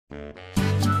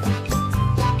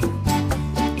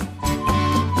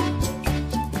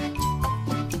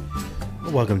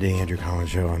Welcome to the Andrew Collins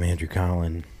Show. I'm Andrew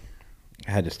Collins.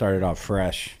 I had to start it off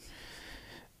fresh.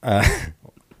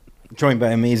 Joined by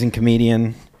an amazing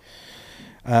comedian.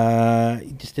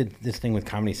 You just did this thing with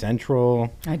Comedy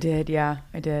Central. I did, yeah,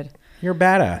 I did. You're a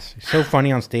badass. You're so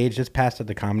funny on stage. Just passed at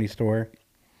the Comedy Store.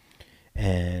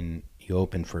 And you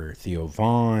opened for Theo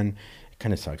Vaughn. It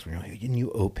kind of sucks when you're like, didn't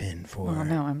you open for... Well,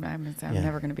 no, I'm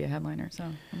never going to be a headliner, so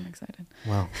I'm excited.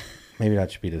 Well, maybe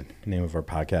that should be the name of our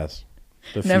podcast.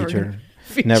 The Never feature.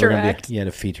 Feature Never act. Be, yeah,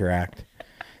 the feature act.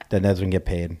 That doesn't get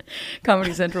paid.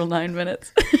 Comedy Central, 9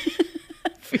 minutes.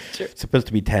 Feature. It's supposed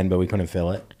to be 10, but we couldn't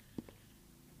fill it.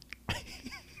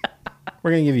 We're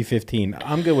going to give you 15.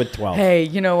 I'm good with 12. Hey,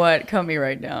 you know what? Cut me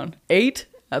right down. 8?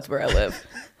 That's where I live.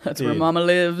 That's Dude, where Mama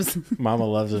lives. Mama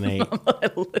loves an 8.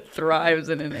 Mama thrives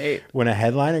in an 8. When a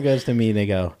headliner goes to me, they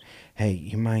go, hey,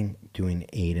 you mind doing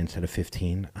 8 instead of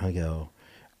 15? I go,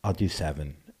 I'll do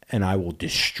 7. And I will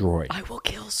destroy. I will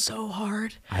kill so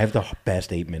hard. I have the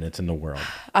best 8 minutes in the world.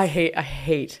 I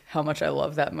hate how much I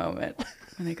love that moment.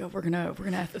 When they go, we're gonna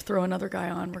have to throw another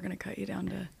guy on. We're gonna cut you down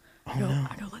to. I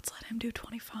go, let's let him do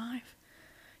 25.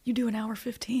 You do an hour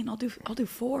 15. I'll do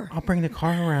 4. I'll bring the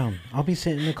car around. I'll be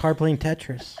sitting in the car playing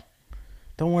Tetris.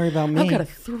 Don't worry about me. I've got a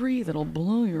 3 that'll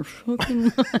blow your fucking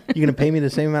mind. You gonna pay me the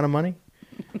same amount of money?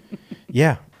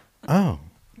 Yeah. Oh.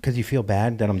 Because you feel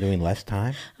bad that I'm doing less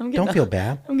time? Don't feel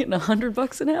bad. I'm getting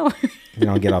 $100 an hour. You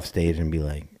know, I'll get off stage and be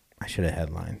like, I should have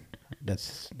headlined.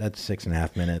 That's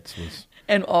 6.5 minutes.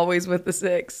 And always with the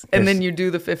 6. And then you do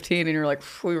the 15 and you're like,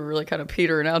 we were really kind of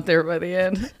petering out there by the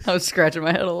end. I was scratching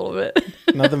my head a little bit.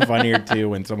 Nothing funnier, too,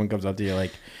 when someone comes up to you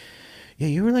like, yeah,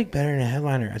 you were like better than a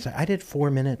headliner. I said, I did 4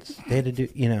 minutes. They had to do,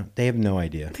 they have no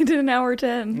idea. They did an hour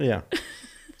 10. Yeah.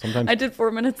 Sometimes I did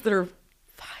 4 minutes that are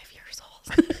 5 years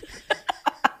old.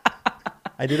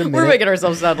 I did a minute. We're making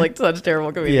ourselves sound like such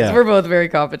terrible comedians. Yeah. We're both very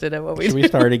competent at what we do. Should we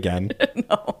start again?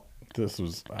 No.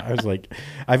 I was like,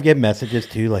 I get messages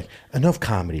too, like, enough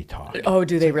comedy talk. Oh,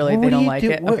 do they really? They don't like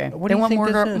it? Okay. What they do you want think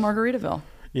more this is? Margaritaville.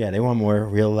 Yeah, they want more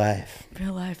real life.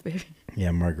 Real life, baby. Yeah,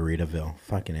 Margaritaville.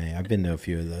 Fucking A. I've been to a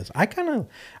few of those. I kind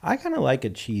of like a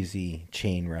cheesy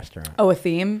chain restaurant. Oh, a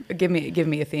theme? Give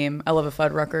me a theme. I love a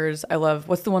Fuddruckers. I love,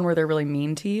 what's the one where they're really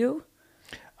mean to you?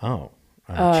 Oh.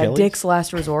 Dick's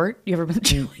Last Resort. You ever been to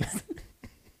Chili's?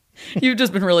 You've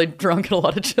just been really drunk at a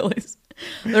lot of Chili's.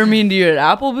 They're mean to you at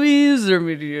Applebee's. They're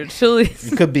mean to you at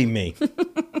Chili's. It could be me.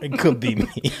 It could be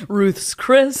me. Ruth's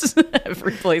Chris.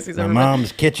 Every place he's ever been. My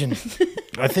mom's kitchen.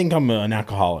 I think I'm an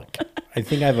alcoholic. I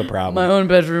think I have a problem. My own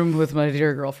bedroom with my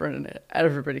dear girlfriend in it.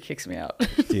 Everybody kicks me out.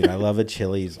 Dude, I love a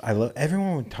Chili's.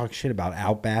 Everyone would talk shit about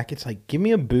Outback. It's like, give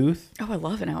me a booth. Oh, I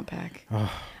love an Outback.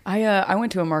 Oh. I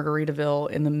went to a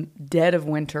Margaritaville in the dead of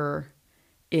winter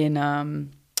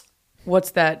in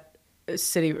what's that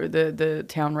city, or the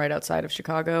town right outside of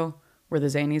Chicago where the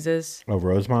Zanies is? Oh,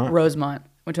 Rosemont? Rosemont.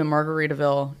 Went to a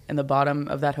Margaritaville in the bottom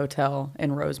of that hotel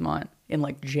in Rosemont in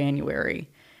like January.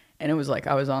 And it was like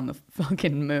I was on the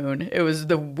fucking moon. It was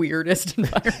the weirdest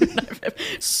environment I've ever.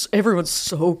 Everyone's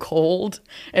so cold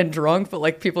and drunk, but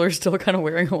like people are still kind of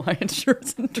wearing Hawaiian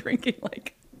shirts and drinking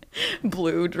like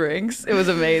blue drinks. It was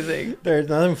amazing. There's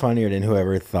nothing funnier than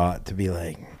whoever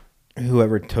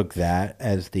took that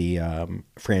as the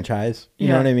franchise. You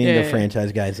know what I mean? The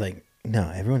franchise guy's like,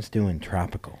 no, everyone's doing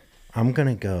tropical. I'm going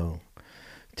to go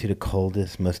to the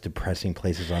coldest, most depressing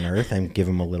places on earth and give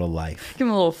them a little life. Give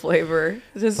them a little flavor.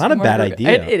 It's not a bad idea.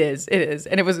 It is.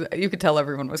 And it was, you could tell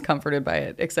everyone was comforted by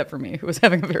it, except for me, who was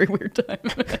having a very weird time.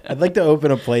 I'd like to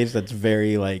open a place that's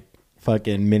very like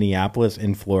fucking Minneapolis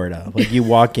in Florida. Like you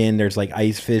walk in, there's like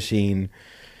ice fishing,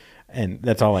 and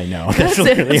that's all I know. That's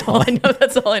all I know.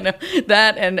 That's all I know.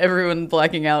 That and everyone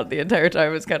blacking out the entire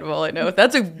time is kind of all I know.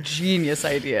 That's a genius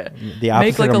idea. The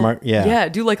opposite of yeah,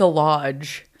 do like a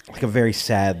lodge. Like a very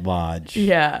sad lodge.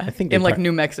 Yeah. I think in like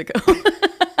New Mexico.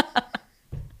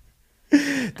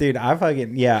 Dude,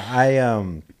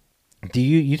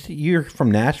 you're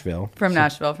from Nashville.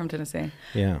 Nashville, from Tennessee.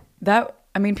 Yeah.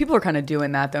 People are kind of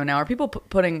doing that though now. Are people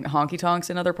putting honky tonks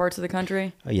in other parts of the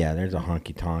country? Oh, yeah, there's a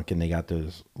honky tonk, and they got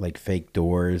those like fake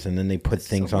doors, and then they put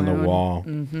things on the wall.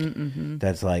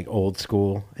 That's like old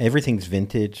school. Everything's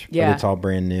vintage, but it's all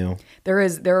brand new. There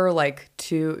are like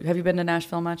 2. Have you been to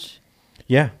Nashville much?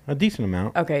 Yeah, a decent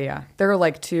amount. Okay, yeah. There are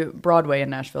like 2. Broadway in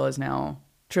Nashville is now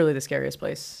truly the scariest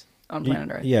place on planet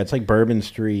Earth. Yeah, it's like Bourbon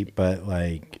Street, but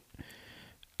like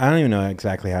I don't even know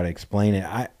exactly how to explain it.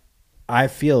 I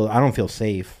don't feel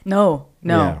safe. No.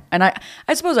 Yeah. And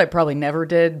I suppose I probably never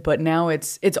did, but now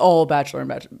it's all bachelor and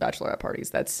bachelorette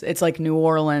parties. It's like New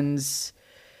Orleans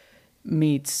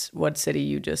meets what city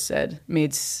you just said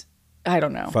meets, I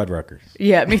don't know. Fuddruckers.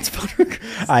 Yeah, it meets Fuddruckers.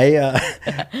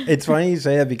 It's funny you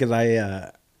say that because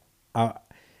I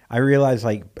realize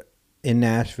like in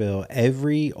Nashville,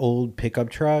 every old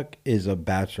pickup truck is a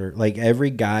bachelor. Like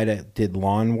every guy that did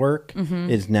lawn work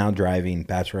is now driving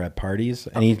bachelorette parties,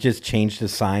 and he's just changed the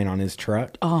sign on his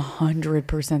truck.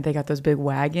 100%. They got those big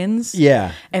wagons.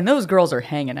 Yeah, and those girls are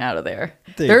hanging out of there.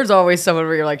 Dude. There's always someone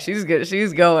where you're like, she's good.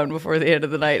 She's going before the end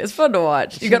of the night. It's fun to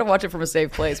watch. You got to watch it from a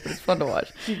safe place, but it's fun to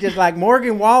watch. She's just like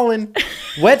Morgan Wallen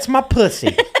wets my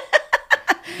pussy.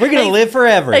 We're gonna live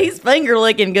forever. He's finger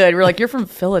licking good. We're like, you're from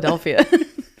Philadelphia.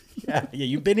 Yeah,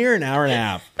 you've been here an hour and a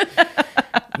half.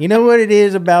 You know what it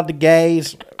is about the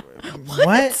gays?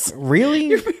 What? Really?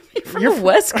 You're from the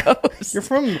West Coast. You're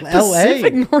from L.A.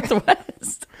 Pacific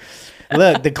Northwest.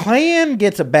 Look, the Klan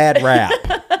gets a bad rap.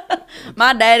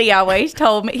 My daddy always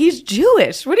told me he's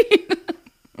Jewish. What do you?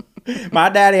 My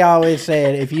daddy always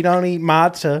said, if you don't eat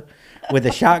matzah with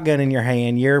a shotgun in your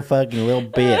hand, you're a fucking little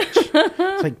bitch.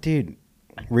 It's like, dude,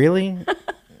 really?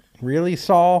 Really,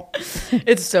 Saul?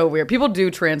 It's so weird. People do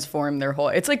transform their whole...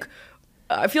 It's like...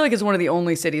 I feel like it's one of the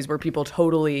only cities where people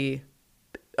totally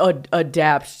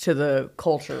adapt to the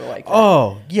culture like that.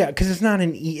 Oh, yeah, because it's not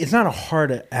a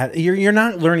hard... You're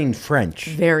not learning French.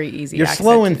 Very easy. You're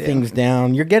slowing things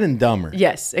down. You're getting dumber.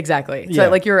 Yes, exactly. So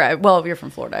like if you're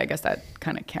from Florida, I guess that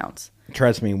kind of counts.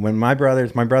 Trust me, when my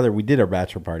brother, we did our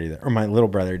bachelor party there, or my little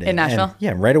brother did. In Nashville? And,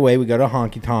 yeah, right away we go to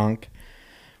Honky Tonk.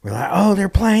 We're like, oh, they're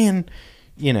playing...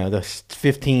 You know, the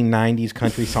 1590s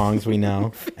country songs we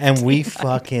know. And we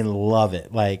fucking love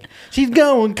it. Like, she's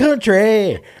going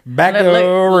country. Back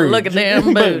over. Look at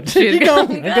them boots. She's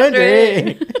going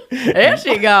country. There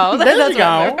she goes. There she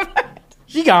gone.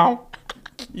 She gone.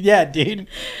 Yeah, dude.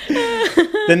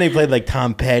 Then they played like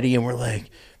Tom Petty, and we're like,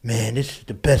 man, this is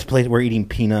the best place. We're eating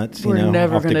peanuts, We're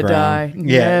never off the gonna ground. die.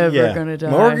 Never gonna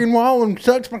die. Morgan Wallen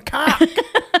sucks my cock.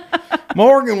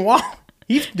 Morgan Wallen.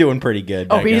 He's doing pretty good.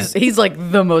 Oh, he's like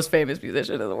the most famous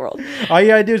musician in the world. All you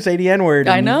gotta do is say the N-word.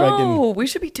 I know. We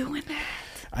should be doing that.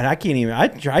 And I can't even.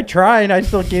 I try, and I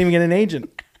still can't even get an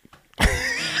agent. Every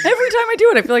time I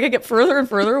do it, I feel like I get further and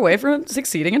further away from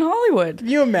succeeding in Hollywood. Can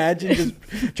you imagine just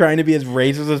trying to be as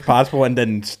racist as possible and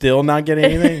then still not get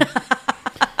anything?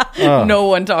 No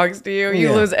one talks to you.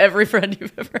 You lose every friend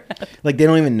you've ever had. Like they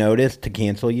don't even notice to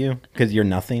cancel you because you're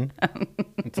nothing.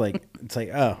 It's like,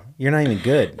 oh, you're not even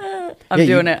good. I'm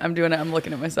doing it. I'm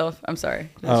looking at myself. I'm sorry.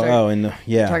 And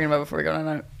talking about before we go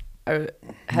on. I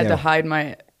had to hide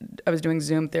I was doing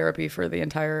Zoom therapy for the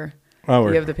entire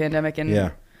day of the pandemic,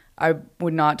 and I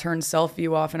would not turn self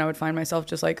view off, and I would find myself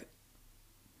just like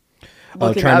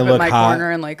looking up at my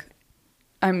corner and like,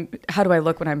 how do I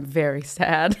look when I'm very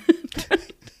sad?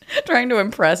 Trying to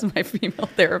impress my female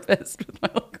therapist with my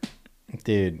look.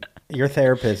 Dude, your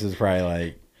therapist is probably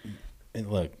like,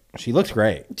 look, she looks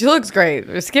great. She looks great.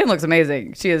 Her skin looks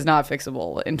amazing. She is not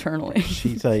fixable internally.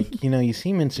 She's like, you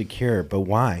seem insecure, but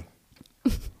why?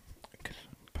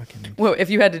 Well, if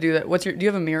you had to do that, do you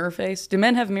have a mirror face? Do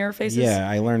men have mirror faces? Yeah,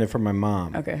 I learned it from my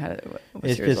mom. Okay,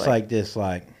 it's just like this,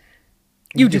 like.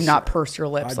 You do not purse your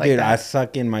lips like that. Dude, I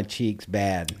suck in my cheeks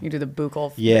bad. You do the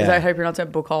buccal. Yeah. Is that how you pronounce it?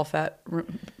 Buccal fat.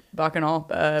 Bacchanal.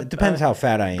 It depends how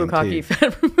fat I am, Bukkake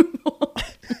fat removal.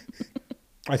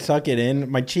 I suck it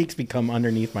in. My cheeks become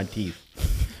underneath my teeth,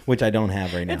 which I don't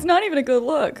have right now. It's not even a good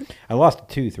look. I lost a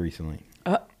tooth recently.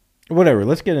 Whatever.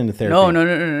 Let's get into therapy.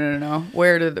 No.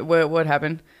 What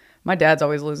happened? My dad's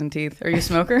always losing teeth. Are you a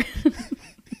smoker?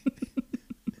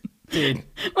 Dude,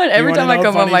 every time I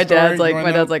come home, my dad's like,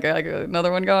 another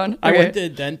one gone. Okay. I went to a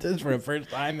dentist for the first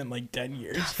time in like 10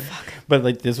 years. But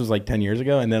like this was like 10 years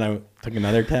ago, and then I took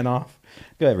another 10 off.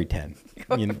 Go every 10.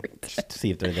 Just to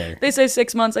see if they're there. They say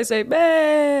 6 months. I say,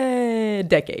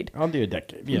 decade. I'll do a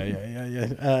decade.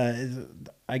 Yeah.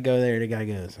 I go there. The guy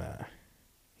goes,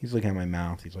 he's looking at my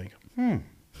mouth. He's like,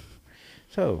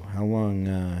 so how long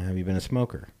have you been a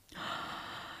smoker?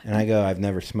 And I go, I've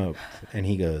never smoked. And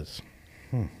he goes,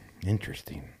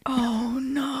 interesting. Oh,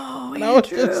 no. And I was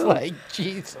just like,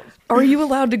 Jesus. Are you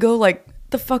allowed to go like,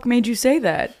 the fuck made you say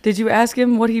that? Did you ask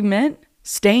him what he meant?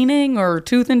 Staining or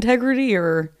tooth integrity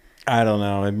or? I don't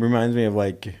know. It reminds me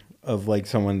of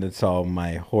someone that saw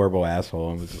my horrible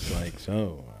asshole and was just like,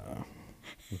 so,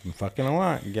 you've been fucking a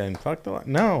lot. You getting fucked a lot?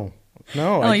 No.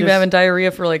 Oh, you've been having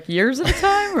diarrhea for like years at a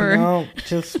time? Or? No,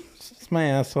 just... my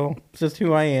asshole. It's just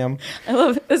who I am. I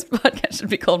love it. This podcast should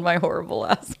be called My Horrible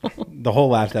Asshole. The whole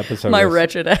last episode. My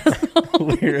wretched asshole.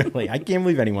 Literally. I can't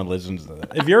believe anyone listens to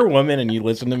that. If you're a woman and you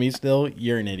listen to me still,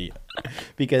 you're an idiot.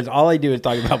 because all I do is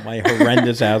talk about my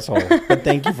horrendous asshole. But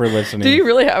thank you for listening. Do you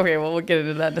really? Okay, well, we'll get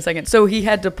into that in a second. So he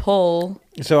had to pull.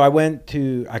 So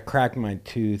I cracked my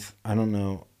tooth. I don't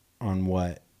know on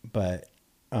what, but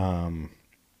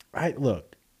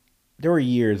look, there were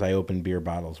years I opened beer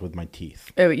bottles with my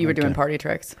teeth. Oh, you were doing party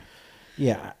tricks.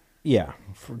 Yeah.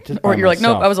 Or you're like,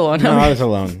 nope, I was alone. No, I was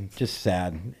alone. Just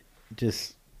sad.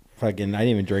 Just fucking, I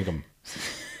didn't even drink them.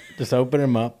 Just open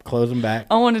them up, close them back.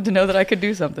 I wanted to know that I could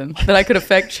do something, that I could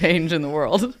affect change in the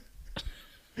world.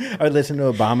 I would listen to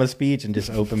Obama's speech and just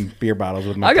open beer bottles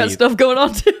with my teeth. I got stuff going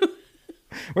on too.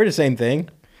 We're the same thing.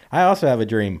 I also have a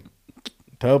dream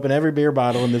to open every beer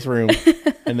bottle in this room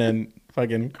and then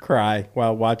fucking cry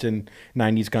while watching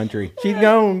 90s country. She's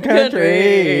going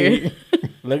country.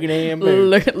 Look at him.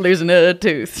 Losing a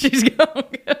tooth. She's going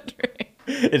country.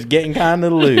 It's getting kind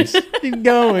of loose. She's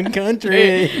going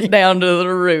country. Down to the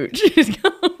root. She's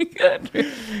going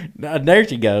country. There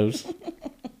she goes.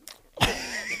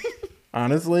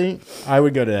 Honestly, I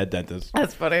would go to that dentist.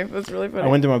 That's funny. That's really funny. I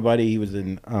went to my buddy. He was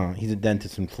he's a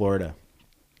dentist in Florida.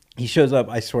 He shows up.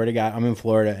 I swear to God, I'm in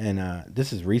Florida, and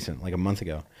this is recent, like a month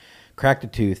ago. Cracked a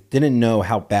tooth. Didn't know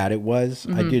how bad it was.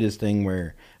 I do this thing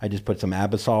where I just put some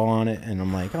Abasol on it, and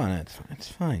I'm like, oh, it's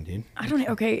fine, dude. I don't.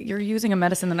 Okay, you're using a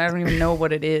medicine that I don't even know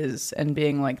what it is, and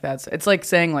being like that's. It's like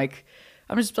saying like,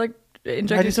 I'm just like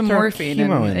injecting some morphine.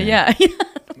 Chemo in there. Yeah.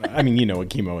 I mean, you know what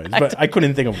chemo is, but I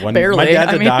couldn't think of one. Barely. My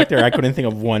dad's a doctor. I couldn't think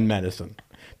of one medicine.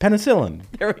 Penicillin.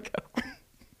 There we go.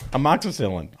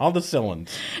 Amoxicillin. All the cillins.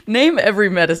 Name every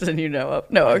medicine you know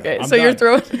of. No, okay. I'm So done. you're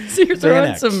throwing some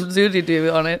Xanax. Zooty-Doo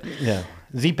on it. Yeah.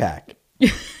 Z-Pack.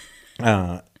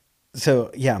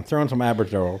 So, yeah, I'm throwing some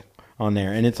Abasol on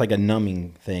there, and it's like a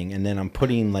numbing thing. And then I'm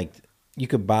putting, like, you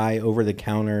could buy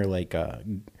over-the-counter, like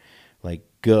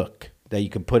gook that you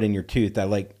could put in your tooth that,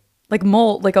 like a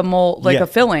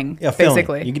filling, yeah, basically.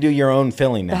 Filling. You can do your own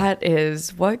filling now. That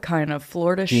is, what kind of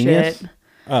Florida Genius? shit?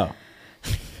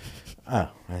 Oh,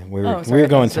 we were Sorry,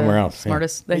 going that's somewhere the else.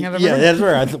 Smartest thing I've ever Yeah,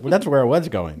 heard. that's where I was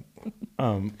going.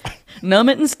 Numb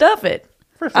it and stuff it.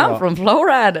 First of I'm all, from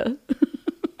Florida.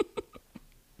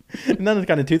 none of this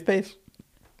kind of toothpaste.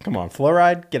 Come on,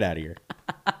 fluoride, get out of here.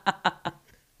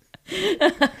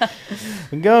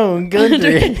 Going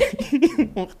country.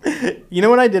 You know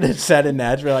when I did a set in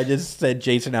Nashville, I just said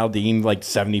Jason Aldean like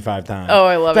 75 times. Oh,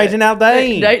 I love Jason it.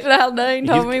 Aldean. Jason Aldean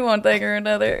told me one thing or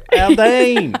another.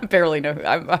 Aldean. I barely know.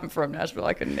 I'm from Nashville.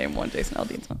 I couldn't name one Jason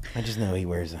Aldean song. I just know he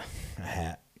wears a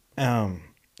hat.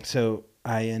 So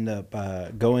I end up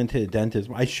going to the dentist.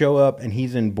 I show up and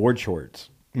he's in board shorts.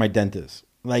 My dentist.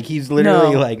 Like he's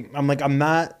literally I'm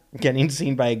not getting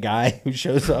seen by a guy who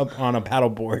shows up on a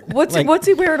paddleboard. What's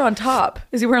he wearing on top?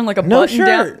 Is he wearing like a No button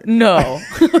shirt. down? No.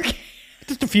 Okay.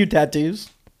 Just a few tattoos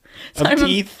of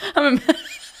teeth. I'm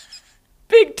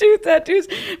big tooth tattoos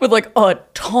with like a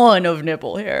ton of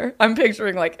nipple hair. I'm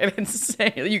picturing like an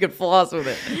insane. You could floss with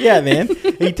it. Yeah, man.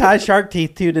 He ties shark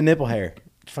teeth to the nipple hair.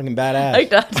 It's fucking badass. Like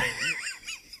that.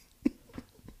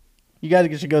 You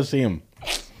guys should go see him.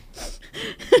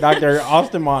 Dr.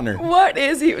 Austin Montner. What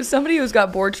is he? Somebody who's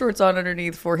got board shorts on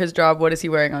underneath for his job. What is he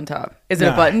wearing on top? Is it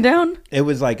a button down? It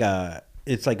was like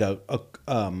it's like a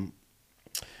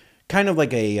kind of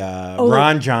like a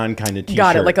Ron John kind of t-shirt.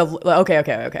 Got it.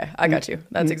 Okay. I got you.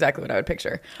 That's exactly what I would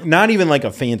picture. Not even like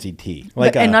a fancy tee.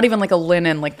 And not even like a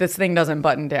linen. Like this thing doesn't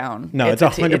button down. No, it's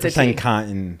 100%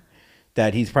 cotton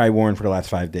that he's probably worn for the last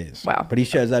 5 days. Wow. But he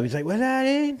shows up. He's like, "What's that,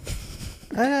 dude?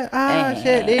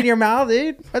 Shit, dude, your mouth,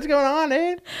 dude. What's going on,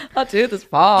 dude? My tooth is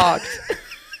fucked."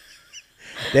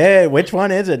 Dude, which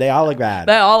one is it? They all look bad.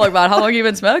 They all look bad. How long you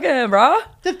been smoking, bro?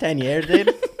 Just 10 years,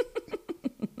 dude.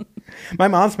 My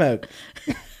mom smoked.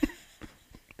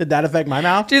 Did that affect my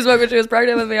mouth? She smoked when she was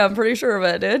pregnant with me. I'm pretty sure of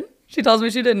it, dude. She tells me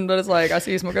she didn't, but it's like, I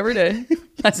see you smoke every day.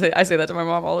 I say that to my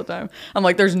mom all the time. I'm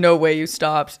like, there's no way you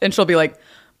stopped. And she'll be like,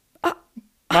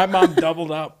 my mom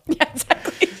doubled up. Yeah,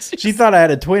 exactly. She thought I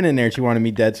had a twin in there. She wanted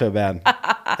me dead so bad.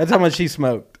 That's how much she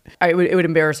smoked. It would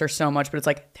embarrass her so much, but it's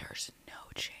like, there's no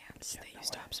chance that you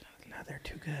stop smoking. No, they're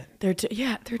too good. They're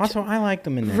Also, I like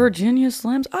them in there. Virginia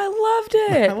Slims. I loved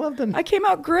it. I loved them. I came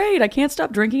out great. I can't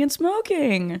stop drinking and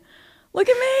smoking. Look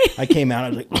at me. I came out. I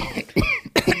was like,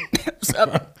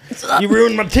 Stop. you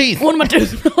ruined my teeth. One of my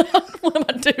tooths fell out. One of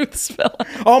my tooths fell out.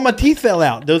 All my teeth fell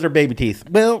out. Those are baby teeth.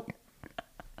 Well,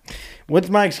 what's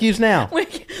my excuse now?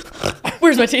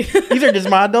 Where's my teeth? These are just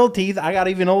my adult teeth. I got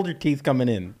even older teeth coming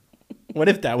in. What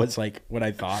if that was like what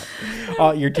I thought?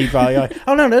 Oh, your teeth are like,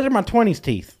 oh no, those are my 20s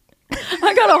teeth.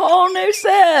 I got a whole new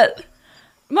set.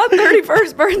 My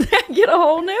 31st birthday, I get a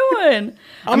whole new one.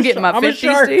 I'm getting my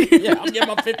 50s teeth. Yeah, I'm getting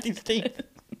my 50s teeth.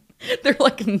 They're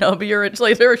like nubbier. It's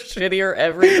like they're shittier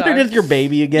every time. They're just your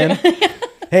baby again.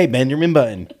 Hey, Benjamin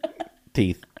Button.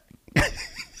 Teeth.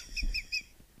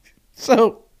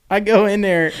 So I go in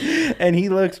there and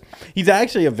he's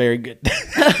actually a very good.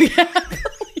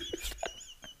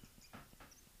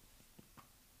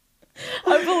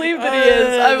 I believe that he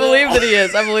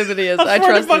is. I believe that he is. I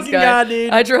trust this guy. God,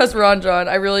 dude. I trust Ron John.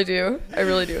 I really do.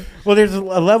 Well, there's a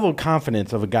level of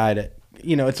confidence of a guy that,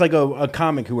 it's like a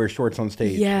comic who wears shorts on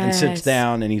stage and sits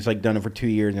down and he's like done it for 2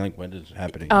 years and you're like, what is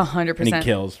happening? 100%. And he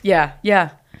kills. Yeah.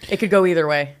 It could go either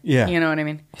way. Yeah. You know what I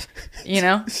mean?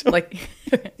 Like.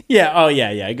 Yeah. Oh, yeah.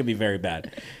 It could be very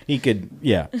bad. It could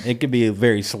be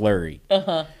very slurry.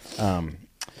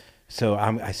 So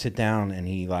I sit down and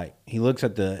he looks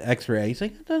at the X-ray. He's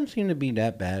like, it doesn't seem to be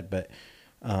that bad, but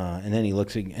and then he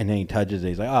looks and then he touches it.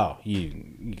 He's like, oh,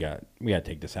 we got to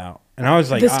take this out. And I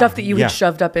was like, the stuff that you had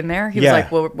shoved up in there. He was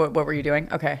like, what were you doing?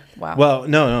 Okay, wow. Well,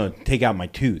 no, take out my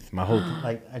tooth. My whole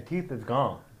my tooth is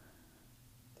gone.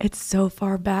 It's so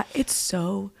far back. It's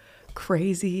so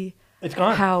crazy. It's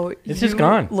gone. How it's you just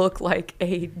gone. Look like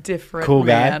a different cool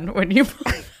man guy. when you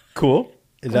cool.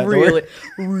 Is that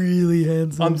really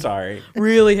handsome? I'm sorry.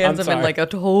 Really handsome in like a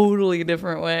totally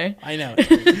different way. I know.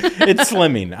 It's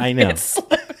slimming. I know. It's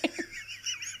slimming.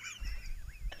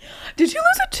 Did you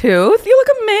lose a tooth? You look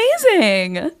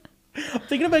amazing. I'm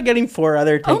thinking about getting 4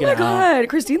 other taken out. Oh my God.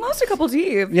 Christine lost a couple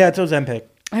teeth. Yeah, it's Ozempic.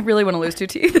 I really want to lose 2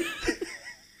 teeth.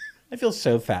 I feel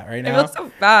so fat right now. I feel so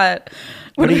fat.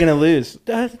 What are you going to lose?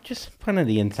 Just one of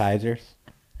the incisors.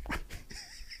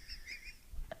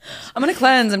 I'm going to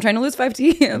cleanse. I'm trying to lose 5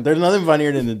 teeth. There's nothing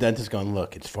funnier than the dentist going,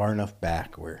 look, it's far enough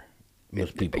back where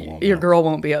most people won't. Your girl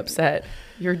won't be upset.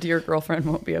 Your dear girlfriend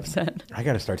won't be upset. I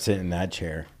got to start sitting in that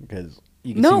chair because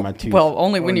you can see my tooth. Well,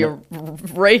 only when you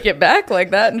rake it back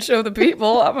like that and show the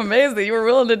people. I'm amazed that you were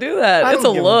willing to do that. It's a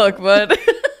look, but...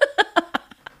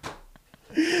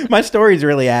 My stories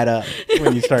really add up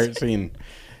when you start seeing...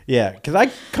 Yeah, because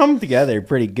I come together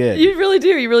pretty good. You really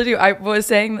do. I was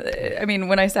saying, I mean,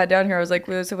 when I sat down here, I was like,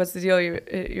 well, so what's the deal?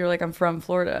 You're like, I'm from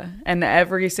Florida. And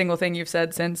every single thing you've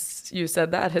said since you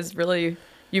said that has really,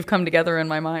 you've come together in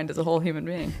my mind as a whole human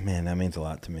being. Man, that means a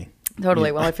lot to me. Totally.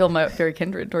 Yeah. Well, I feel very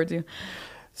kindred towards you.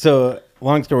 So,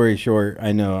 long story short,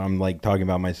 I know I'm like talking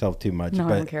about myself too much. No,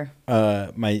 but, I don't care.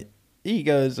 He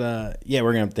goes, yeah,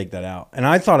 we're going to take that out. And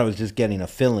I thought I was just getting a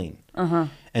filling. Uh-huh.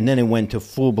 And then it went to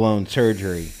full-blown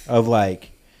surgery of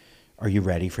like, are you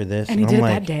ready for this? And he did it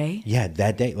that day? Yeah,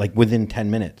 that day. Like within 10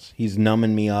 minutes. He's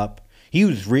numbing me up. He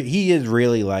is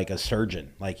really like a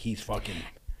surgeon. Like he's fucking...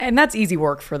 And that's easy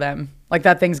work for them. Like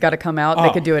that thing's got to come out.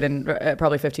 They could do it in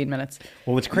probably 15 minutes.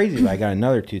 Well, what's crazy is I got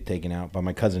another tooth taken out by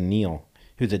my cousin Neil,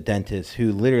 who's a dentist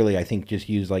who literally I think just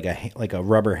used like a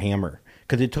rubber hammer.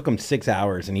 Because it took him 6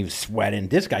 hours and he was sweating.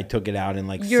 This guy took it out in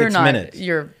like 6 minutes.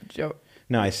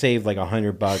 No, I saved like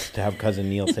 $100 to have cousin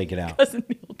Neil take it out. Cousin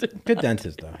Neil did Good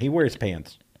dentist though. He wears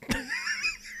pants.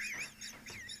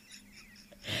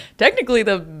 Technically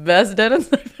the best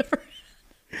dentist I've ever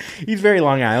had. He's very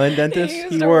Long Island dentist. He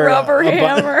used a rubber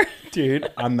hammer. Dude,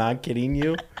 I'm not kidding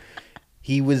you.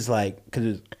 He was like,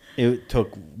 because it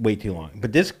took way too long.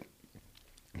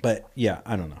 But yeah,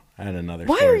 I don't know. I had another.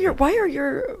 Why are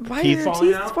your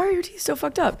teeth so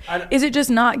fucked up? Is it just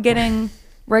not getting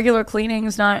regular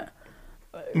cleanings? Not.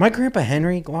 My grandpa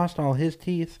Henry lost all his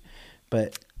teeth,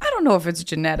 but I don't know if it's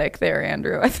genetic there,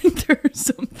 Andrew. I think there are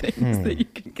some things that you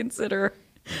can consider.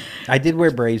 I did wear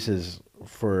braces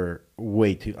for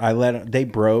way too. They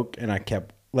broke, and I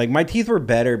kept like my teeth were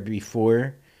better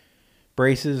before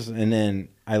braces, and then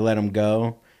I let them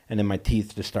go, and then my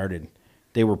teeth just started.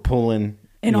 They were pulling.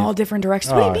 In all different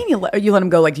directions. What do you mean you let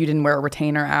them go? Like you didn't wear a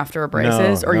retainer after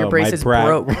braces, or your braces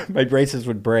broke? My braces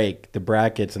would break the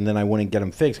brackets, and then I wouldn't get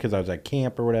them fixed because I was at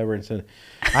camp or whatever. And so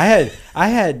I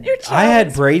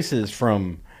had braces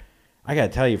from. I gotta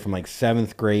tell you, from like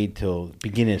 7th grade till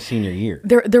beginning of senior year.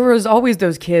 There was always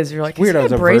those kids. You're like, weird. I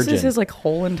was a braces virgin his like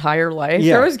whole entire life.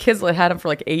 Yeah. There was kids that had them for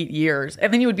like 8 years,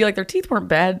 and then you would be like, their teeth weren't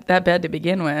that bad to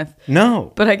begin with.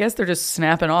 No, but I guess they're just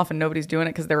snapping off, and nobody's doing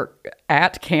it because they're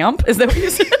at camp. Is that what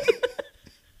you said?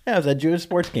 Yeah, I was at Jewish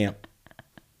sports camp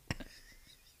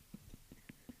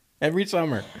every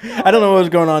summer. I don't know what was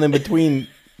going on in between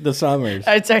the summers.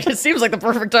 It seems like the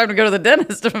perfect time to go to the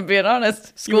dentist, if I'm being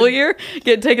honest. School year,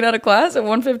 get taken out of class at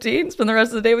 1:15, spend the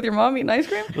rest of the day with your mom eating ice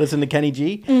cream. Listen to Kenny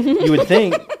G. You would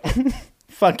think,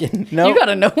 fucking no. You got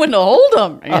to know when to hold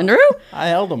them, Andrew. I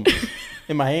held them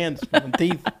in my hands, my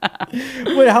teeth.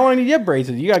 Wait, how long did you have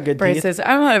braces? You got good braces. teeth.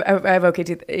 I have okay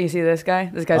teeth. You see this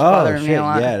guy? This guy's bothering me a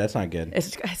lot. Yeah, that's not good.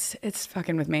 It's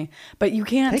fucking with me. But you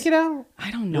can't take it out. I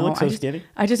don't know. You look so skinny.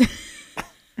 I just.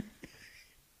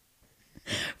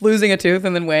 losing a tooth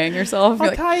and then weighing yourself. I'll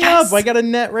You're tie like, you yes! up. I got a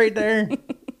net right there.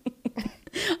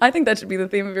 I think that should be the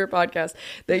theme of your podcast,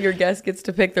 that your guest gets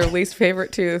to pick their least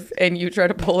favorite tooth and you try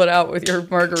to pull it out with your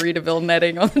Margaritaville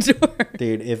netting on the door.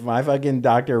 Dude, if my fucking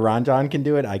Dr. Ranjan can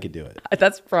do it, I could do it.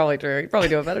 That's probably true. You probably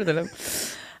do it better than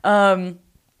him.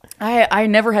 I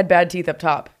never had bad teeth up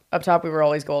top. Up top, we were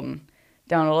always golden.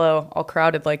 Down low, all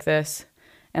crowded like this.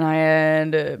 And I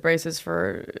had braces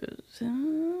for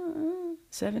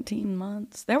 17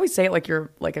 months. They always say it like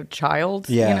you're like a child.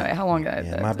 Yeah. You know, how long that?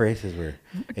 Yeah, my braces were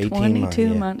 18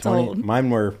 22 months. months old. Mine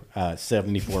were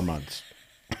 74 months.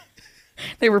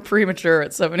 They were premature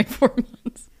at 74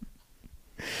 months.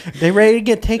 They ready to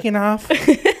get taken off?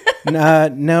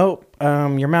 Nope.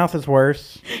 Your mouth is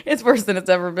worse. It's worse than it's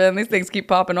ever been. These things keep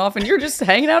popping off, and you're just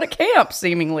hanging out at camp,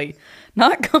 seemingly.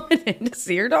 Not going in to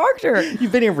see your doctor.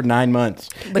 You've been here for 9 months.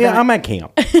 But I'm at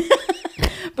camp.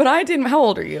 But I didn't. How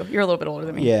old are you? You're a little bit older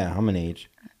than me. Yeah, I'm an age.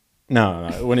 No,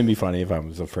 it wouldn't be funny if I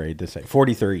was afraid to say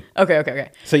 43.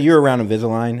 Okay. So you were around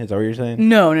Invisalign? Is that what you're saying?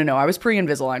 No. I was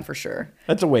pre-Invisalign for sure.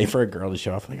 That's a way for a girl to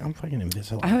show off. Like, I'm fucking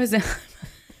Invisalign. I was.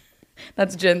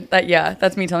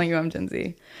 That's me telling you I'm Gen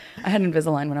Z. I had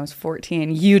Invisalign when I was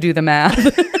 14. You do the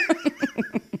math.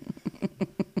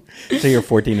 So you're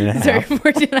 14 and a half. Sorry,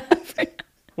 14 and a half.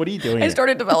 What are you doing? I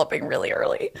started developing really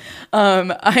early.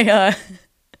 I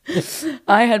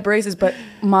had braces, but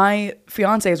my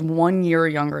fiance is 1 year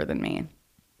younger than me.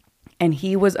 And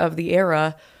he was of the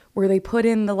era where they put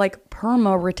in the like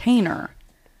perma retainer.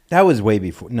 That was way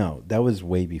before. No, that was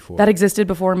way before. That existed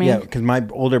before me? Yeah, because my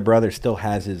older brother still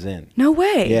has his in. No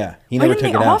way. Yeah, he never took it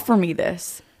out. Why didn't they offer me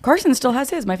this? Carson still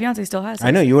has his. My fiance still has his.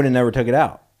 I know, you would have never took it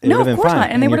out. No, of course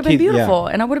not. And they would have been beautiful.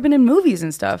 And I would have been in movies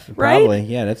and stuff, right? Probably,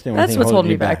 yeah. That's the only thing. That's what's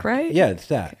holding me back, right? Yeah, it's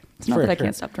that. It's not that I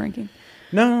can't stop drinking.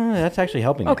 No, that's actually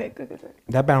helping. Okay, good.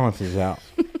 That balances out.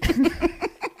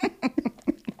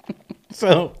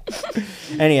 So,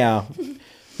 anyhow,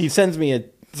 he sends me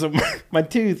so my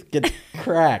tooth gets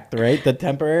cracked, right? The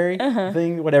temporary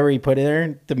thing, whatever he put in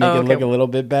there to make it look a little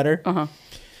bit better.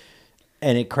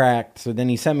 And it cracked. So then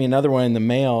he sent me another one in the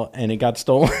mail, and it got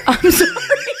stolen. I'm sorry,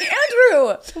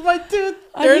 Andrew. So my tooth.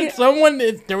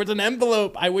 There was an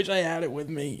envelope. I wish I had it with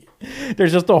me.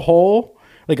 There's just a hole,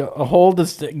 like a hole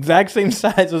the exact same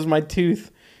size as my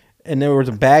tooth, and there was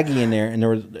a baggie in there, and there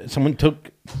was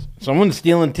someone's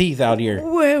stealing teeth out here.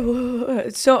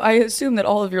 Wait. So I assume that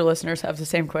all of your listeners have the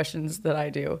same questions that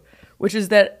I do, which is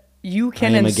that you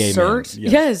can insert.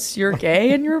 Yes, you're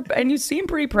gay, and you seem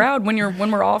pretty proud when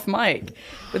we're off mic,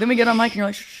 but then we get on mic and you're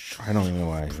like, shh. I don't even know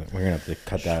why. We're gonna have to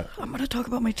cut that. I'm gonna talk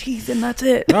about my teeth, and that's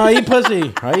it. Oh, you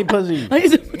pussy! I eat pussy.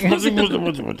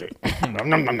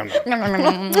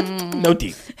 No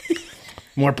teeth.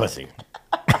 More pussy.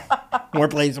 More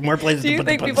places. Do you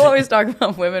think people always talk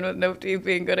about women with no teeth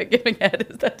being good at giving head?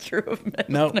 Is that true of men?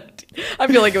 No. With no teeth? I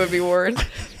feel like it would be worse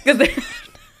because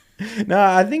No,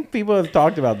 I think people have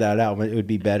talked about that out. It would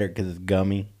be better because it's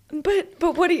gummy.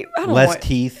 But what do you? I don't Less know.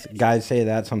 teeth. Guys say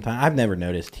that sometimes. I've never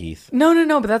noticed teeth. No.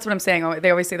 But that's what I'm saying.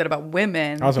 They always say that about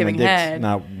women Also, giving my dick's head.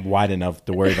 not wide enough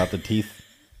to worry about the teeth.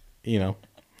 You know,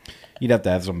 you'd have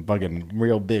to have some fucking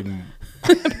real big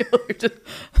just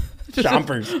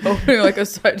chompers. Opening like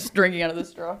just drinking out of the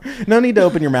straw. No need to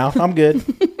open your mouth. I'm good.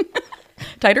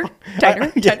 Tighter.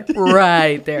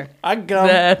 Right there. I gum.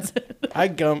 That's it. I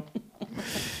gum.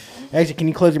 Actually, can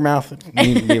you close your mouth? It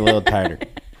needs to be a little tighter.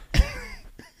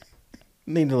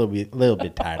 Needs a little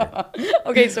bit tighter.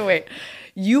 Okay, so wait.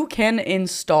 You can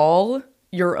install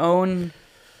your own.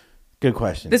 Good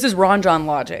question. This is Ron John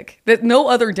logic. That no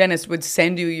other dentist would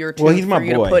send you your tooth he's my for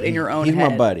you boy. to put in your own He's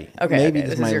head. my buddy. Okay, maybe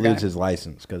this this might lose his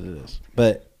license because of this.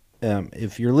 But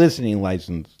if you're listening,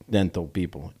 licensed dental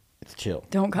people, it's chill.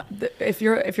 If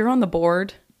you're on the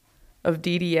board of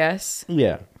DDS.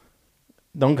 Yeah.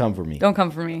 Don't come for me. Don't come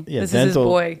for me. Yeah, this is his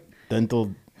boy.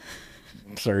 Dental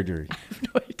surgery. I have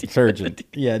no idea. Surgeon.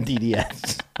 Yeah,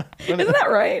 DDS. Isn't that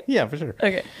right? Yeah, for sure.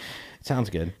 Okay. Sounds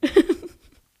good.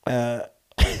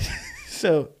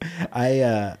 So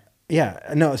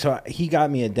so he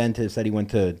got me a dentist that he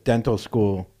went to dental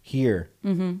school here.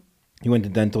 Mm-hmm. He went to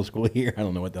dental school here. I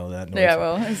don't know what the hell that noise. Yeah,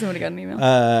 well, somebody got an email.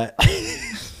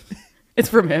 It's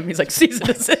from him. He's like, cease and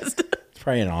desist. It's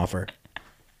probably an offer.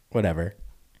 Whatever.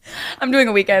 I'm doing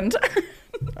a weekend.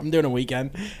 I'm doing a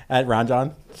weekend at Ron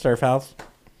John Surf House.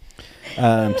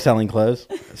 Selling clothes,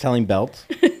 selling belts,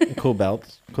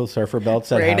 cool surfer belts.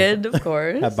 That Rated, of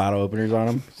course. Have bottle openers on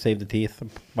them. Save the teeth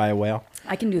by a whale.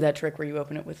 I can do that trick where you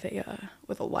open it with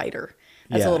a lighter.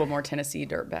 That's a little more Tennessee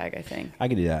dirtbag, I think. I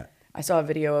could do that. I saw a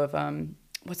video of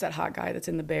what's that hot guy that's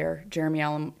in The Bear? Jeremy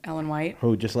Allen White.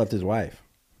 Who just left his wife?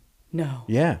 No.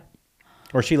 Yeah.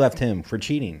 Or she left him for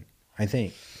cheating, I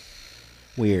think.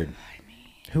 Weird. I mean,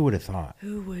 who would have thought?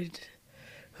 Who would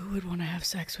want to have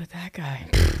sex with that guy?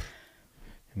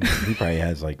 He probably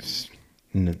has like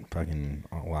fucking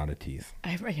a lot of teeth.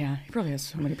 Yeah, he probably has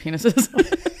so many penises.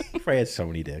 He probably has so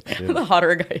many dicks. Dude. The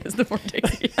hotter a guy is, the more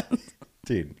dicks he has.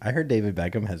 Dude, I heard David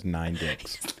Beckham has 9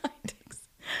 dicks. 9 dicks.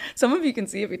 Some of you can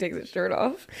see if he takes his shirt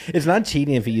off. It's not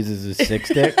cheating if he uses his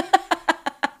 6th dick.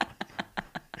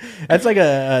 That's like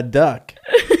a duck.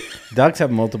 Ducks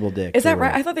have multiple dicks. Is that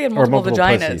right? I thought they had multiple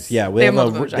vaginas. Pussies. Yeah, they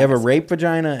have a rape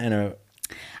vagina and a...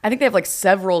 I think they have like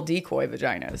several decoy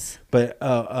vaginas. But,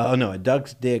 no, a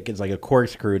duck's dick is like a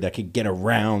corkscrew that could get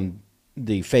around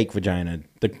the fake vagina,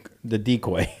 the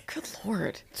decoy. Good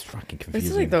Lord. It's fucking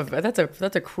confusing. It's like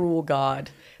that's a cruel god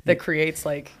that creates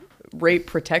like rape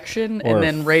protection and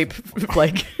then rape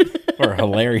like... Or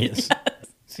hilarious.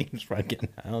 Yes. Seems fucking,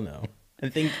 I don't know. I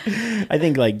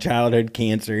think like childhood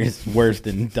cancer is worse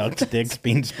than duck's dicks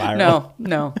being spiral.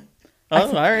 No. Oh,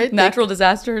 all right. Natural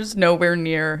disasters, nowhere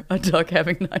near a duck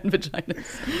having 9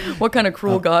 vaginas. What kind of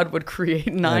cruel god would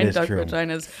create 9 duck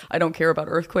vaginas? I don't care about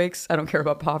earthquakes. I don't care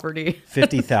about poverty.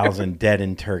 50,000 dead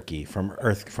in Turkey from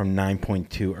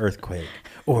 9.2 earthquake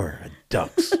or a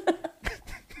duck's.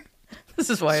 This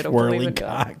is why I don't believe in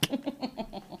God.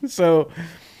 So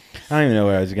I don't even know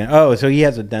where I was going. Oh, so he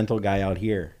has a dental guy out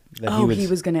here. He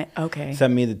was going to, okay.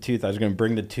 Send me the tooth. I was going to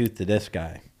bring the tooth to this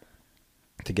guy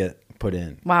to get put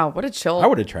in. Wow, what a chill. I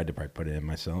would have tried to probably put it in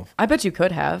myself. I bet you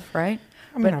could have, right?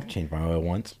 I've changed my oil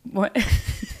once. What?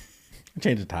 I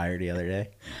changed a tire the other day.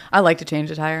 I like to change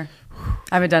a tire.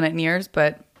 I haven't done it in years,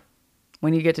 but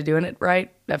when you get to doing it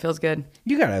right, that feels good.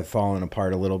 You got to have fallen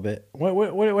apart a little bit.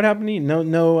 What happened to you?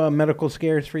 No medical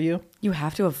scares for you? You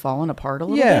have to have fallen apart a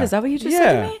little bit? Is that what you just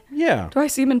said to me? Yeah. Do I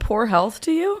seem in poor health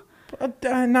to you?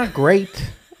 Not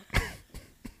great.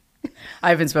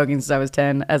 I've been smoking since I was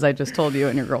 10, as I just told you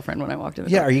and your girlfriend when I walked in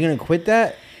the door. Yeah, are you going to quit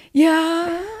that?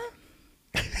 Yeah.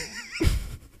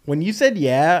 When you said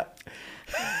yeah...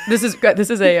 This is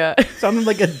a... sounded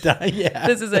like a... Yeah.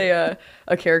 This is a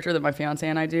character that my fiance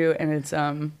and I do, and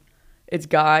it's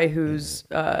Guy who's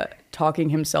talking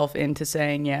himself into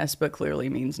saying yes, but clearly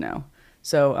means no.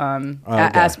 So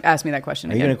ask me that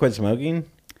question again. Are you going to quit smoking?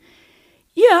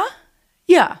 Yeah.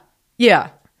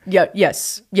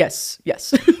 Yes.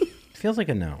 Feels like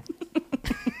a no.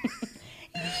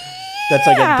 That's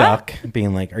like a duck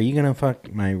being like, are you going to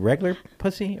fuck my regular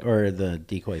pussy or the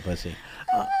decoy pussy?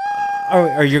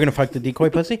 Are you going to fuck the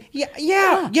decoy pussy? Yeah.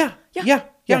 I'm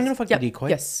going to fuck the decoy.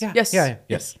 Yes. I've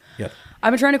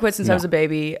been trying to quit since I was a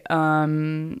baby. I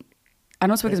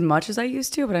don't smoke as much as I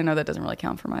used to, but I know that doesn't really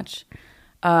count for much.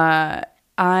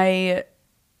 I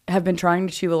have been trying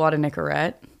to chew a lot of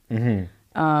Nicorette.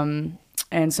 Mm-hmm.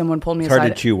 And someone pulled me aside. It's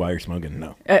hard to chew while you're smoking,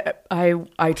 no.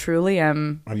 I truly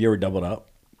am. Have you ever doubled up?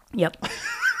 Yep.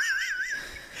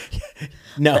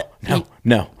 No.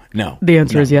 The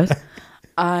answer is yes.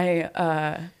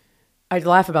 I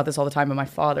laugh about this all the time, but my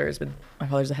father's the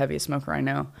heaviest smoker I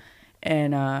know.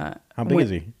 And how big is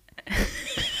he?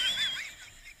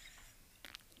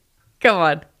 Come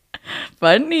on.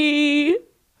 Funny.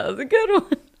 That was a good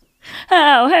one.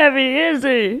 How heavy is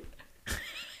he?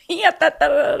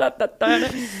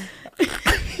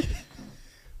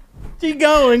 She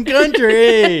going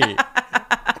country.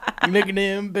 Look at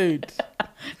them boots.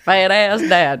 Fat ass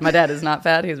dad. My dad is not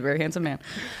fat. He's a very handsome man.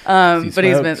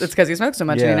 It's because he smokes so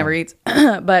much and he never eats.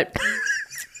 But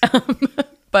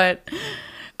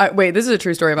wait, this is a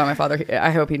true story about my father.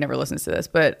 I hope he never listens to this.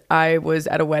 But I was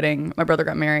at a wedding. My brother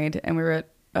got married, and we were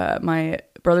at my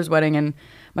brother's wedding, and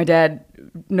my dad,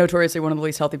 notoriously one of the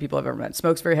least healthy people I've ever met,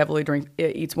 smokes very heavily,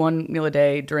 eats 1 meal a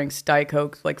day, drinks Diet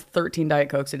Coke, like 13 Diet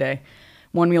Cokes a day.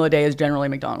 1 meal a day is generally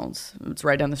McDonald's. It's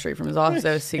right down the street from his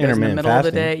office. He goes in the middle of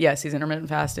the day. Yes, he's intermittent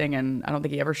fasting, and I don't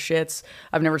think he ever shits.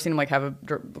 I've never seen him like have a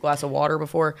glass of water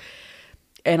before.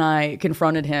 And I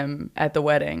confronted him at the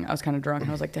wedding. I was kind of drunk,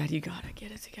 and I was like, Dad, you got to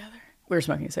get it together. We were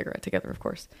smoking a cigarette together, of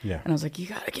course. Yeah. And I was like, you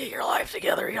got to get your life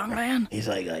together, young man. He's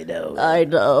like, I know.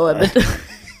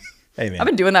 Hey, man. I've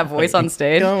been doing that voice on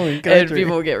stage, and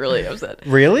people get really upset.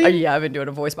 Really? Yeah, I've been doing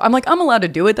a voice. I'm like, I'm allowed to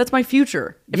do it. That's my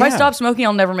future. If I stop smoking,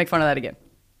 I'll never make fun of that again.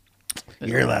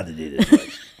 You're allowed to do this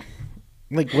voice.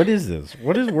 Like, what is this?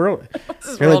 What is world?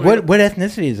 They're like, what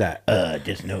ethnicity is that?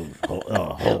 Just no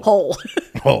Hole.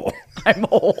 Hole. I'm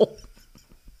Hole.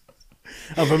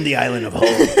 I'm from the island of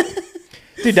Hole.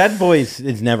 Dude, that voice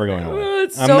is never going away.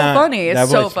 It's so funny. It's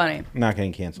so funny. I'm not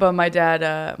getting canceled. But my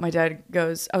dad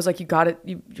goes, I was like, you got it.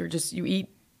 You eat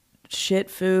shit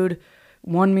food,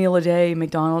 1 meal a day,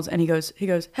 McDonald's. And he goes,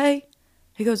 hey,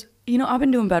 I've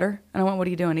been doing better. And I went, what are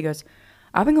you doing? He goes,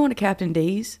 I've been going to Captain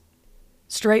D's.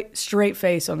 Straight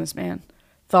face on this man.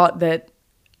 Thought that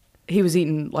he was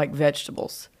eating like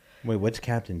vegetables. Wait, what's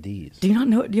Captain D's? Do you not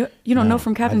know? You don't know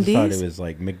from Captain D's? I just thought it was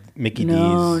like Mickey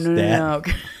no, D's no, dad. No.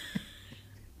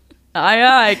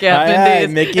 Aye, Captain Aye,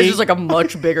 D's. Mickey. It's just like a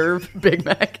much bigger Big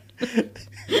Mac. It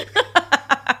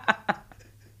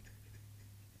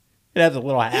has a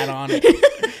little hat on it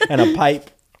and a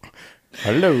pipe.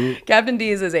 Hello. Captain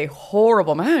D's is a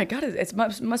horrible, man. God, it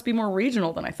must be more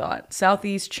regional than I thought.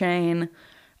 Southeast chain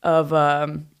of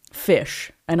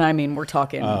fish. And I mean, we're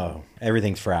talking. Oh,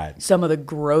 everything's fried. Some of the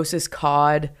grossest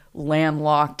cod,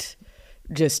 landlocked,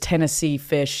 just Tennessee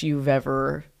fish you've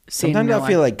ever seen. Sometimes I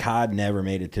feel like cod never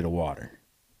made it to the water.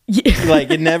 Yeah. Like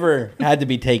it never had to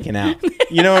be taken out.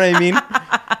 You know what I mean?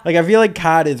 Like I feel like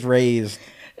cod is raised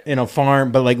in a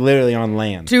farm, but like literally on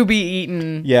land. To be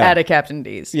eaten at a Captain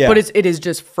D's. Yeah. But it is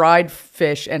just fried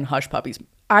fish and hush puppies.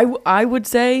 I would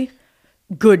say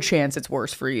good chance it's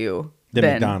worse for you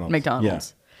than McDonald's.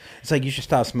 Yeah. It's like, you should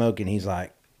stop smoking. He's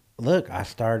like, look, I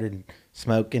started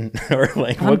smoking. Or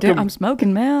like, I'm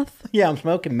smoking meth. Yeah, I'm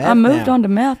smoking meth. I moved on to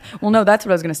meth. Well, no, that's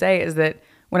what I was going to say is that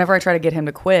whenever I try to get him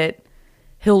to quit,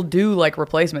 he'll do like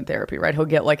replacement therapy, right? He'll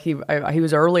get like, he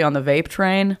was early on the vape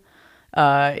train.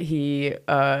 He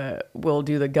will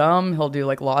do the gum, he'll do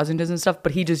like lozenges and stuff,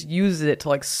 but he just uses it to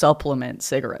like supplement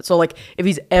cigarettes. So like if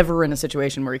he's ever in a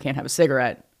situation where he can't have a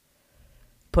cigarette,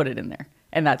 put it in there.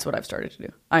 And that's what I've started to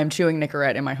do. I'm chewing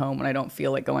Nicorette in my home when I don't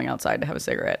feel like going outside to have a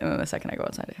cigarette. And then the second I go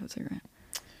outside to have a cigarette.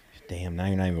 Damn, now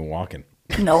you're not even walking.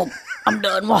 Nope. I'm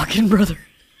done walking, brother.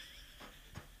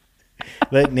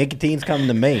 Look, nicotine's coming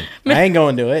to me. I ain't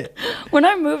going to it. When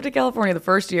I moved to California the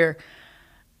first year,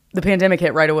 the pandemic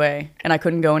hit right away and I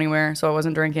couldn't go anywhere. So I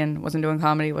wasn't drinking, wasn't doing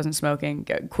comedy, wasn't smoking.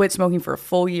 Quit smoking for a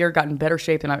full year, got in better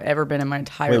shape than I've ever been in my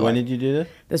entire life. Wait, when did you do this?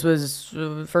 This was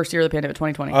the first year of the pandemic,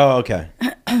 2020. Oh, okay.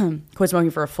 Quit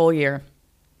smoking for a full year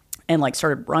and like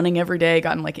started running every day,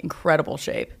 got in like incredible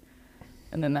shape.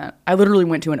 And then I literally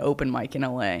went to an open mic in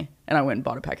LA and I went and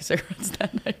bought a pack of cigarettes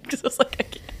that night because I was like, I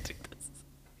can't do this.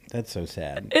 That's so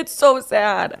sad. It's so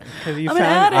sad. Because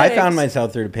I found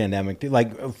myself through the pandemic,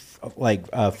 like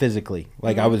physically.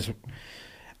 Like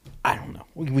I don't know.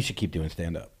 We should keep doing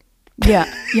stand up.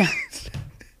 Yeah.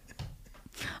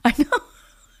 I know.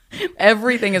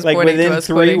 Everything is like pointing to within us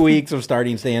 3 weeks of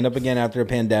starting stand up again after a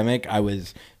pandemic, I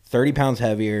was 30 pounds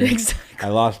heavier. Exactly. I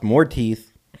lost more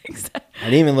teeth. Exactly. I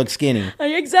didn't even look skinny.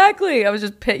 Exactly. I was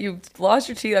just you lost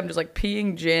your teeth. I'm just like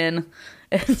peeing gin.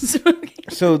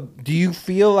 So do you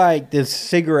feel like this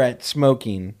cigarette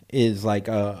smoking is like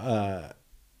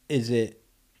is it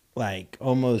like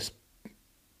almost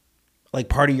like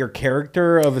part of your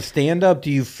character of a stand-up?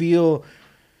 Do you feel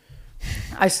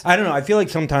I don't know. I feel like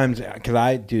sometimes, because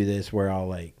I do this where I'll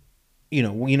like, you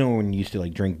know when you used to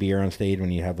like drink beer on stage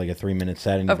when you have like a 3-minute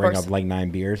set and you bring up like 9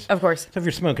 beers. Of course. So if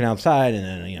you're smoking outside and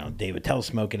then David Tell's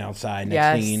smoking outside,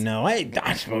 next thing you know, hey,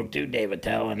 I smoke too, David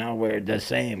Tell, and we're the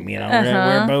same.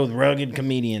 We're both rugged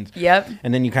comedians. Yep.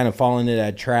 And then you kind of fall into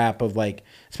that trap of like,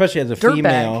 especially as a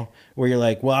female, where you're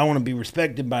like, well, I want to be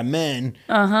respected by men,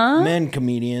 men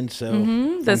comedians. So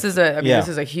this is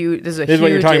a huge. This is what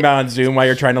you're talking about on Zoom while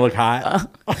you're trying to look hot.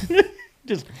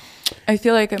 Just. I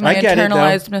feel like my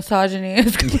internalized misogyny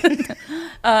is.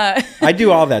 I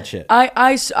do all that shit.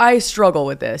 I struggle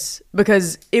with this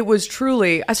because it was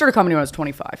truly. I started comedy when I was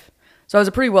 25, so I was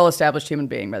a pretty well established human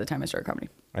being by the time I started comedy.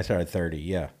 I started at 30.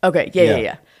 Yeah. Okay.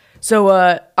 Yeah.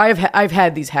 So I've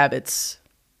had these habits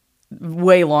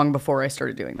way long before I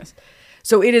started doing this.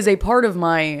 So it is a part of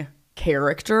my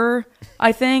character,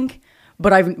 I think.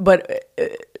 But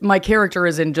my character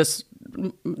is in just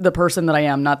the person that I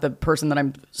am, not the person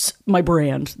that my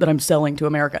brand that I'm selling to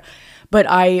America. But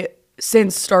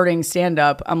since starting stand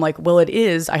up, I'm like, well, it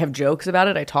is. I have jokes about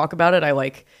it. I talk about it. I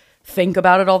like think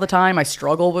about it all the time. I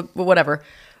struggle with whatever.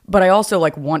 But I also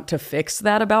like want to fix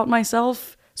that about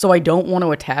myself. So I don't want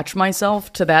to attach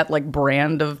myself to that like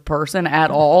brand of person at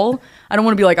all. I don't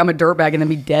want to be like, I'm a dirtbag and then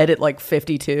be dead at like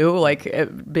 52,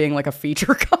 like being like a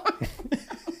feature comic.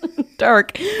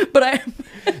 Dark, but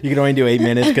you can only do 8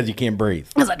 minutes because you can't breathe.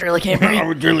 Because I really can't breathe. I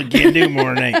really can't do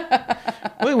more than 8.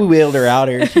 We wheeled her out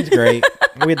here. She's great.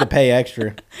 We had to pay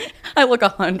extra. I look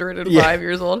 105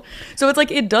 years old. So it's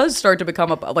like it does start to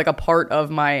become a part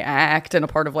of my act and a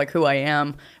part of like who I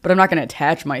am, but I'm not going to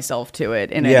attach myself to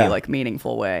it in any like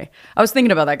meaningful way. I was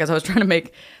thinking about that because I was trying to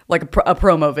make like a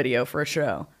promo video for a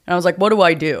show. And I was like, what do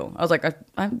I do? I was like,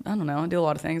 I don't know. I do a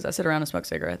lot of things. I sit around and smoke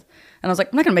cigarettes. And I was like,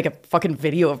 I'm not going to make a fucking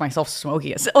video of myself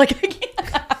smoking it. Like,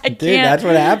 I Dude, that's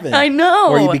what happens. I know.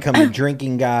 Or you become a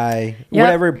drinking guy. Yep.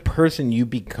 Whatever person you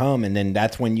become, and then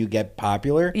that's when you get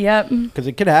popular. Yep. Because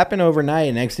it could happen overnight.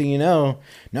 And next thing you know,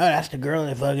 no, that's the girl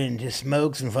that fucking just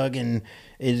smokes and fucking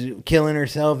is killing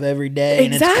herself every day.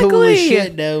 Exactly. And it's cool as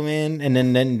shit, though, man. And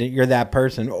then you're that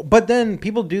person. But then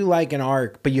people do like an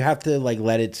arc, but you have to like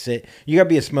let it sit. You got to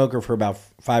be a smoker for about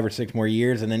 5 or 6 more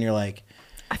years, and then you're like,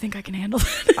 I think I can handle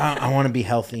that. I want to be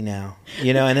healthy now,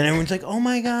 and then everyone's like, "Oh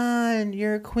my god,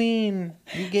 you're a queen!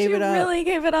 You gave it up." You really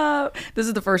gave it up. This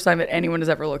is the first time that anyone has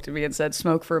ever looked at me and said,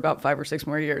 "Smoke for about 5 or 6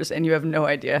 more years," and you have no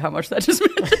idea how much that just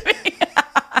meant to me.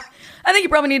 I think you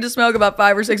probably need to smoke about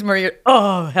 5 or 6 more years.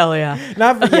 Oh hell yeah!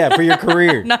 For your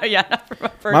career. Not for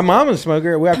my first. My mom is a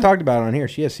smoker. I've talked about it on here.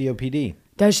 She has COPD.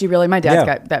 Does she really? My dad's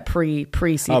got that pre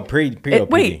OPD.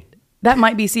 Wait, that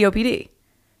might be COPD.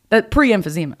 That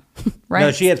pre-emphysema, right?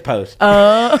 No, she has post.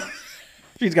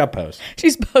 She's got post.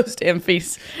 She's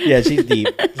post-emphies. Yeah, she's deep.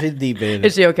 She's deep in it.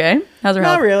 Is she okay? How's her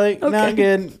health? Not really. Okay. Not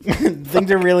good. Things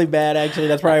are really bad, actually.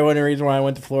 That's probably one of the reasons why I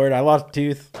went to Florida. I lost a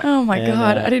tooth. Oh, my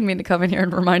God. I didn't mean to come in here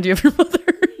and remind you of your mother.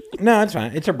 No, it's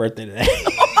fine. It's her birthday today.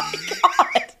 Oh, my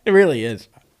God. It really is.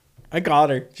 I called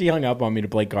her. She hung up on me to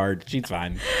play cards. She's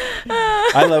fine.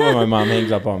 I love when my mom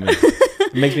hangs up on me.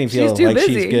 It makes me feel like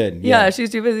busy. She's good. Yeah, she's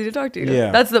too busy to talk to you.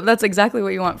 Yeah. That's exactly what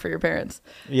you want for your parents.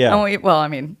 Yeah.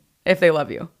 If they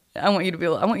love you. I want you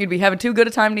to be having too good a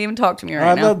time to even talk to me right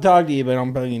now. I'd love to talk to you, but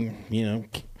I'm fucking,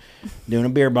 doing a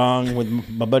beer bong with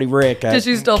my buddy Rick. Does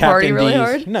she still party really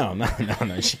hard? No,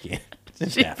 she can't.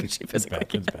 She physically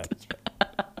can't.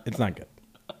 It's not good.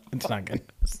 It's not good.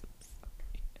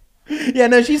 Yeah,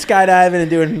 no, she's skydiving and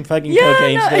doing fucking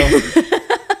cocaine still.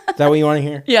 Is that what you want to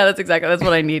hear? Yeah, that's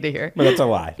what I need to hear. But that's a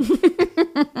lie.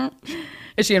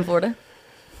 Is she in Florida?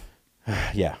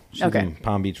 Yeah, she's in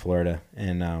Palm Beach, Florida,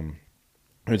 and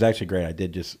it was actually great.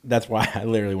 That's why I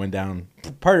literally went down.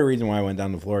 Part of the reason why I went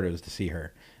down to Florida was to see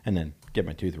her and then get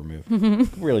my tooth removed.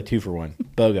 Really 2 for 1.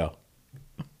 BOGO.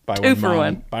 Buy 2 for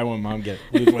 1. Buy one mom,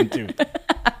 lose 1 tooth.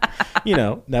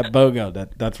 That BOGO,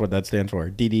 that's what that stands for.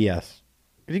 DDS.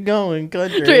 She's going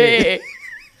country.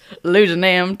 Losing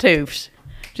them tooths.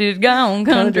 She's gone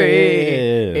country.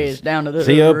 It's down to the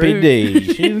COPD.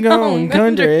 Roof. She's going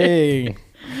country.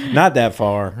 Not that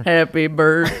far. Happy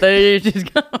birthday. She's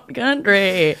gone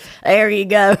country. There you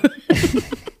go.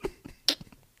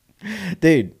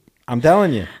 Dude, I'm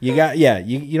telling you. You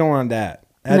don't want that.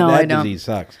 No, I don't. Disease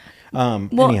sucks.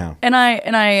 Anyhow. And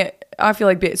I feel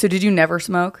like, so did you never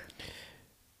smoke?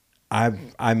 I've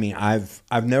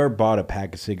never bought a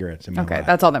pack of cigarettes in my life.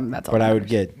 That's all. But I would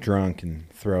get drunk and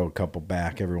throw a couple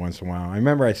back every once in a while. I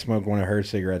remember I smoked one of her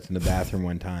cigarettes in the bathroom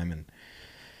one time, and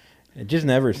it just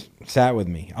never sat with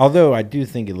me. Although I do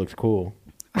think it looks cool.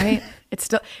 It's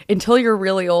still, until you're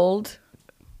really old,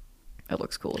 it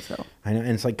looks cool as hell. I know,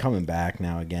 and it's like coming back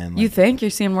now again. You think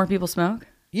you're seeing more people smoke?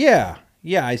 Yeah,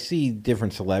 I see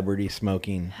different celebrities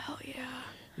smoking. Hell yeah.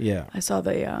 Yeah. I saw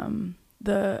the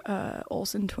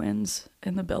Olsen twins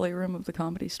in the belly room of the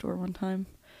Comedy Store one time,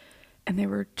 and they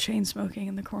were chain smoking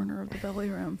in the corner of the belly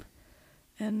room.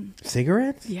 And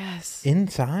cigarettes? Yes.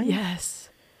 Inside? Yes.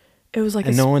 It was like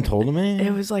no one told them anything?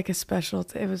 It was like a special.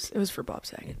 It was for Bob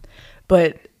Saget,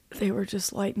 but they were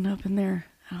just lighting up in there,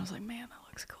 and I was like, man, that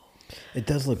looks cool. It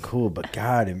does look cool, but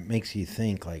God, it makes you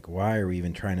think, like, why are we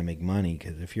even trying to make money?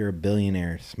 Because if you're a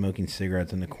billionaire smoking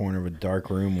cigarettes in the corner of a dark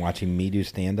room watching me do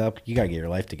stand-up, you got to get your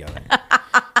life together.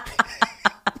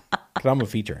 Because I'm a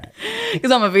feature act.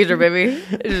 Because I'm a feature, baby.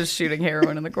 Just shooting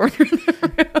heroin in the corner of the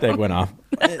room. That went off.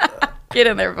 Get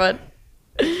in there, bud.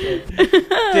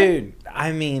 Dude,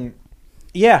 I mean,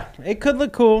 yeah, it could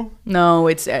look cool. No,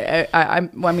 it's, I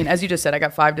mean, as you just said, I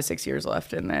got 5 to 6 years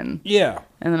left, and then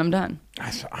I'm done.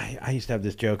 I used to have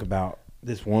this joke about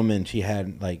this woman. She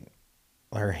had like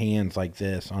her hands like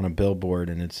this on a billboard,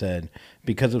 and it said,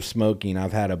 because of smoking,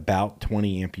 I've had about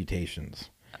 20 amputations.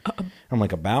 I'm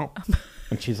like, about?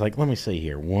 And she's like, let me see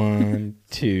here. 1,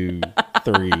 2,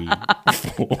 3,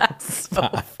 4, That's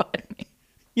 5. So funny.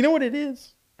 You know what it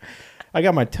is? I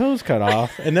got my toes cut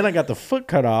off, and then I got the foot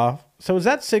cut off. So is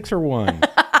that 6 or 1?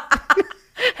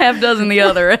 Half dozen the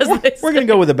other, as they say. We're going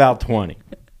to go with about 20.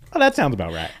 Oh, that sounds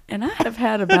about right. And I have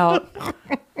had about,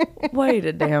 wait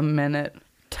a damn minute,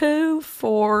 2,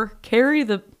 4, carry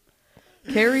the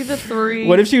 3.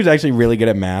 What if she was actually really good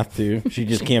at math, too? She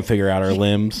just can't figure out her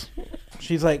limbs.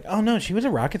 She's like, oh, no, she was a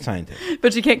rocket scientist.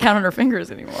 But she can't count on her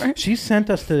fingers anymore. She sent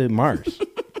us to Mars.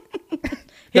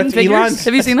 Hidden Figures?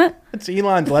 Have you seen that? That's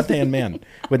Elon's left-hand man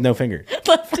with no fingers.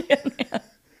 Left-hand man.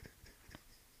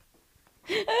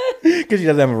 Because she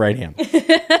doesn't have a right hand.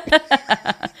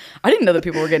 I didn't know that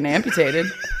people were getting amputated.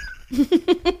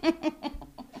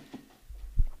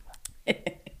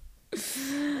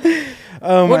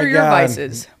 Oh what my are your God.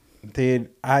 vices? Dude,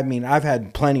 I mean, I've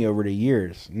had plenty over the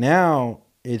years. Now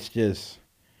it's just,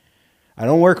 I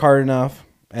don't work hard enough,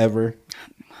 ever.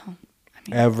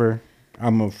 Ever.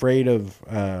 I'm afraid of,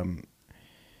 I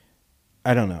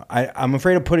don't know. I'm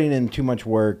afraid of putting in too much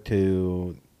work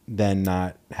to then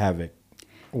not have it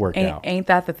work out. Ain't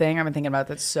that the thing? I've been thinking about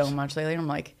that so much lately. I'm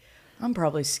like, I'm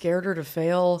probably scareder to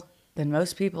fail than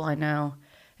most people I know.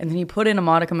 And then you put in a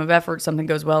modicum of effort, something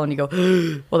goes well, and you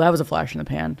go, well, that was a flash in the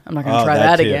pan. I'm not going to try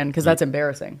that again because that's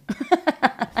embarrassing.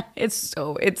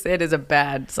 It is a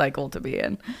bad cycle to be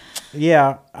in.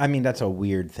 Yeah, I mean, that's a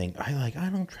weird thing. I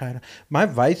don't try to. My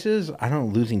vices, I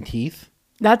don't losing teeth.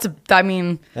 That's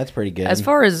pretty good. As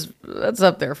far as that's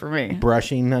up there for me.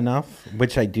 Brushing enough,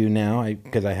 which I do now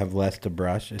because I have less to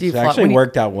brush. It's actually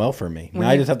worked out well for me. Now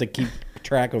I just have to keep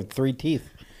track of 3 teeth.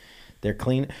 They're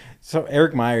clean. So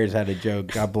Eric Myers had a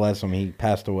joke. God bless him. He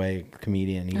passed away,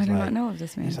 comedian. I do not know of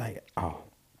this man. He's like,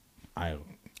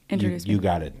 you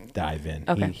got to dive in.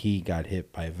 Okay. He got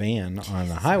hit by a van on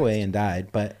the highway and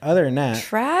died. But other than that,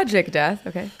 tragic death.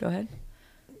 Okay, go ahead.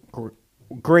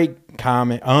 Great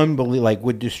comment. Unbelievable. Like,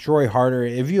 would destroy harder.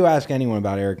 If you ask anyone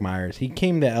about Eric Myers, he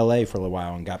came to LA for a little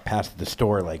while and got past the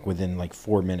store like within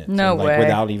 4 minutes. No way.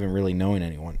 Without even really knowing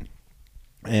anyone.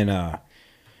 And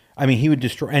I mean, he would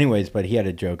destroy anyways, but he had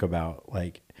a joke about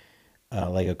like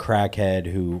a crackhead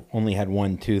who only had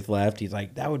 1 tooth left. He's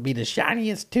like, that would be the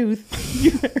shiniest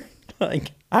tooth.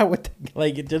 Like, I would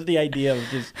like just the idea of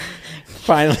just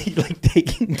finally like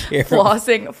taking care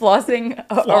flossing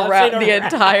around the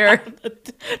entire.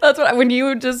 That's what when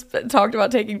you just talked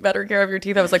about taking better care of your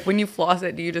teeth. I was like, when you floss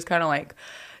it, do you just kind of like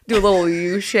do a little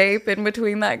U shape in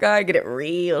between that guy, get it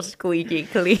real squeaky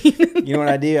clean? You know what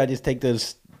I do? I just take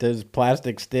those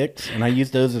plastic sticks and I use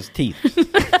those as teeth.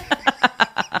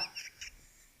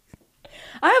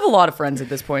 I have a lot of friends at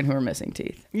this point who are missing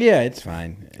teeth. Yeah, it's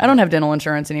fine. I don't have dental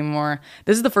insurance anymore.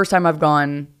 This is the first time I've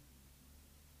gone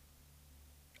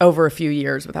over a few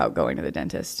years without going to the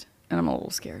dentist, and I'm a little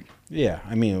scared. Yeah,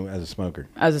 I mean, as a smoker.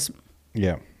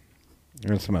 Yeah,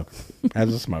 you're a smoker.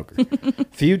 As a smoker. And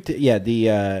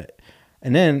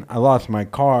then I lost my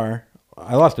car.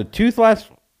 I lost a tooth a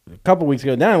couple weeks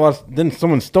ago. Then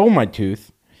someone stole my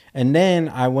tooth, and then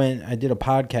I did a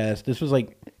podcast. This was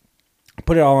like, I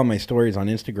put it all on my stories on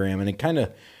Instagram, and it kind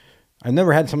of, I've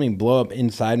never had something blow up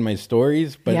inside my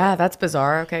stories. But yeah, that's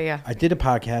bizarre. Okay, yeah. I did a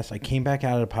podcast. I came back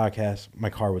out of the podcast. My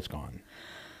car was gone.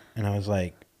 And I was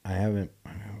like, I have an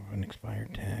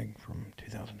expired tag from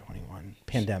 2021.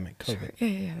 Pandemic, COVID. Sure.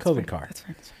 Yeah. COVID car. That's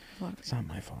fine. It's not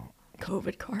my fault.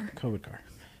 COVID car.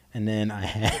 And then I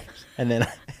had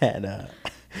a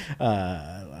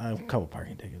couple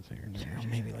parking tickets here,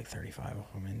 maybe like 35 of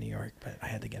them in New York, but I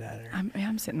had to get out of there.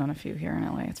 I'm sitting on a few here in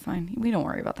LA. It's fine. We don't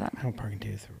worry about that. I don't parking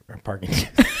tooth. I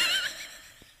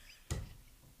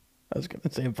was going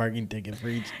to say a parking ticket for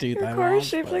each tooth. Your car is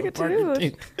shaped like a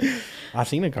tooth. I've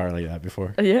seen a car like that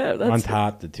before. Yeah. That's on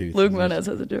top the tooth. Luke Mendez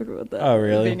has a joke about that. Oh,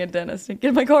 really? Being a dentist.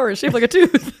 Get my car is shaped like a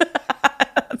tooth.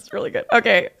 That's really good.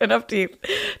 Okay, enough teeth.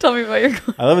 Tell me about your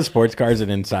car. I love a sports car as an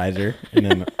incisor, and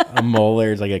then a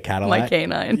molar is like a Cadillac. My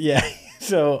canine. Yeah.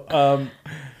 So,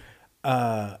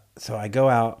 so I go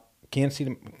out, can't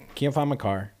find my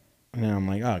car, and then I'm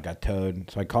like, oh, it got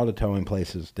towed. So I call the towing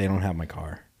places. They don't have my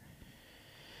car.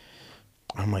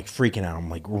 I'm like freaking out. I'm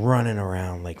like running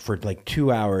around like for like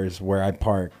 2 hours where I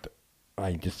parked.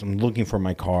 I'm looking for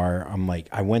my car. I'm like,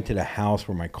 I went to the house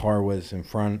where my car was in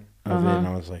front of it, and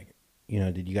I was like,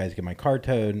 did you guys get my car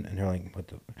towed? And they're like,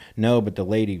 no, but the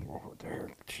lady,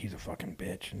 she's a fucking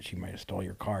bitch, and she might have stole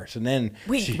your car. So then,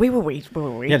 wait.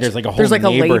 Yeah, there's like a whole. There's like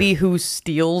neighbor. a lady who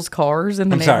steals cars in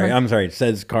the neighborhood. I'm sorry. It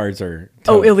says cars are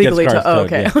towed. Illegally towed. Oh,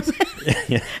 okay.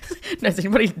 Yeah. Has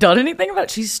anybody done anything about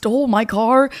it? She stole my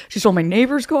car. She stole my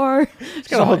neighbor's car. She's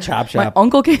got a whole chop shop. My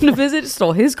uncle came to visit,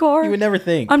 stole his car. You would never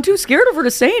think. I'm too scared of her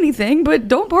to say anything, but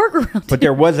don't park around. But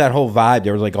there was that whole vibe.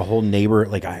 There was like a whole neighbor.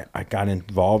 Like I got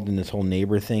involved in this whole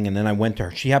neighbor thing, and then I went to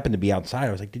her. She happened to be outside.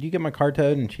 I was like, "Did you get my car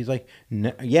towed?" And she's like,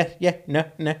 "No, no."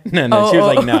 She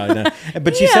was like, "No."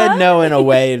 But she said no in a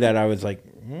way that I was like,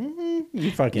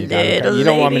 "You fucking got it. You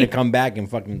don't want me to come back and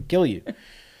fucking kill you."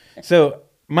 So,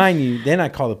 mind you, then I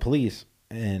call the police.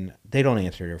 And they don't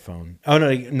answer their phone. Oh, no,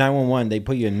 911, they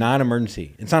put you in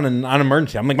non-emergency. It's not a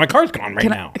non-emergency. I'm like, my car's gone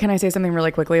now. Can I say something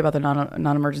really quickly about the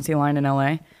non-emergency line in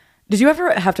LA? Did you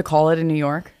ever have to call it in New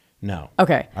York? No.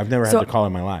 Okay. I've never had to call it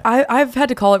in my life. I've had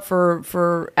to call it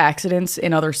for accidents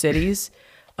in other cities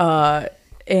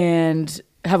and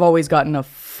have always gotten a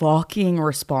fucking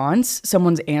response.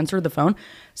 Someone's answered the phone.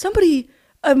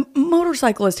 A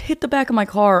motorcyclist hit the back of my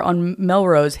car on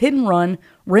Melrose, hit and run,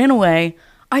 ran away.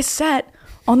 I sat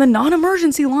on the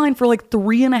non-emergency line for like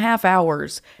 3.5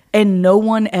 hours, and no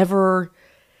one ever.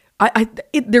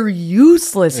 They're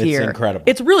useless here. It's incredible.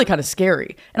 It's really kind of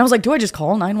scary. And I was like, do I just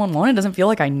call 911? It doesn't feel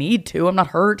like I need to. I'm not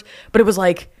hurt. But it was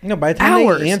like no. By the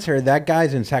time they answer, that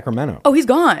guy's in Sacramento. Oh, he's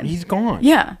gone. He's gone.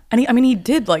 Yeah, and he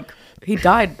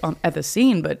died at the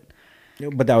scene, but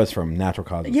that was from natural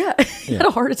causes. Yeah, he had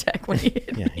a heart attack when he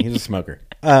hit me. Yeah, he was a smoker.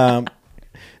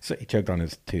 So he choked on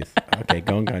his tooth. Okay,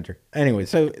 going country. Anyway,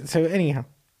 so anyhow.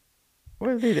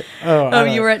 What did they do?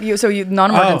 You were at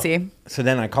non-emergency. So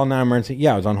then I called non-emergency.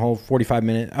 Yeah, I was on hold 45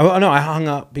 minutes. Oh, no, I hung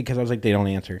up because I was like, they don't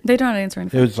answer. They don't answer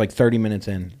anything. It was like 30 minutes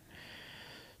in.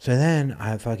 So then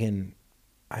I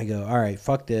go, all right,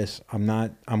 fuck this.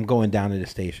 I'm going down to the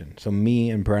station. So me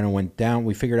and Brenna went down.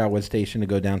 We figured out what station to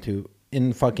go down to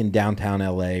in fucking downtown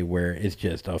LA, where it's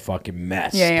just a fucking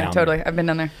mess. Yeah, totally. There. I've been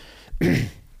down there.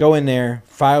 Go in there,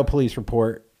 file a police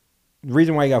report. The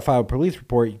reason why you got to file a police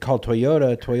report, you call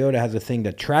Toyota. Toyota has a thing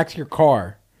that tracks your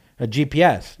car, a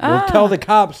GPS. They'll tell the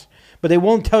cops, but they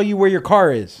won't tell you where your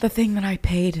car is. The thing that I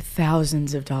paid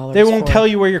thousands of dollars They won't tell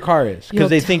you where your car is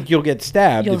because they think you'll get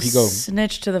stabbed if you go.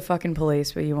 Snitch to the fucking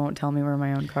police, but you won't tell me where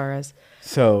my own car is.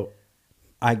 So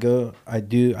I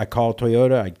call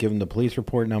Toyota. I give them the police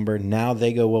report number. Now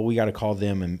they go, well, we got to call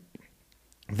them and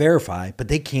verify, but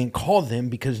they can't call them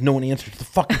because no one answers the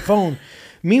fucking phone.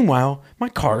 Meanwhile, my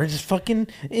car is fucking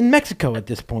in Mexico at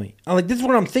this point. I'm like, this is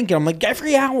what I'm thinking. I'm like,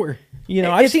 every hour. You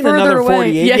know, I've seen another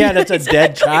 48. Yeah, that's exactly. A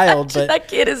dead child. But that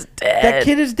kid is dead. That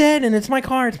kid is dead, and it's my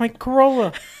car. It's my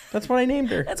Corolla. That's what I named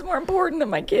her. That's more important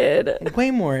than my kid. Way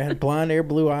more. It had blonde hair,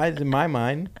 blue eyes in my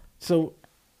mind. So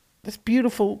this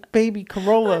beautiful baby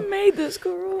Corolla. I made this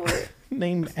Corolla.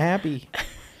 Named Abby.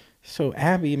 So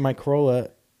Abby, my Corolla...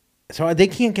 So they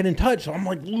can't get in touch. So I'm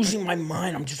like losing my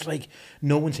mind. I'm just like,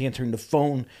 no one's answering the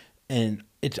phone. And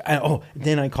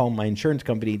then I call my insurance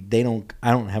company.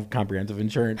 I don't have comprehensive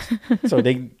insurance. So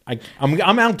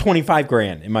I'm out 25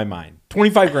 grand in my mind.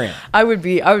 25 grand. I would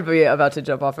be about to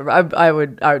jump off. I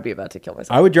would be about to kill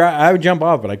myself. I would jump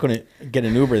off, but I couldn't get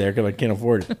an Uber there because I can't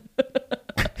afford it.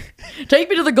 Take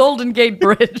me to the Golden Gate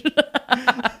Bridge.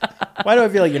 Why do I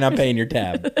feel like you're not paying your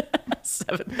tab?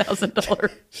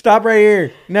 $7,000. Stop right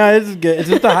here. No, this is good. Is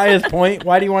this the highest point?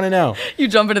 Why do you want to know? You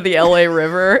jump into the LA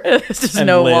River. There's just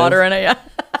no water in it. Yeah.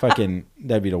 Fucking,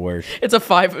 that'd be the worst. It's a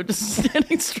 5 just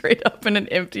standing straight up in an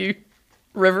empty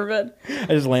riverbed. I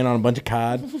just land on a bunch of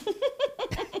cod.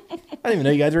 I didn't even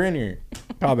know you guys were in here.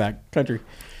 Call back. Country.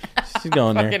 She's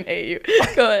going there. I fucking hate you.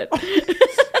 Go ahead.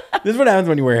 This is what happens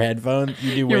when you wear headphones.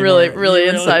 You're really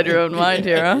inside your own mind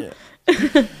here, huh?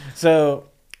 Yeah.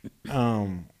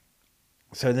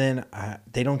 So then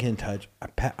they don't get in touch.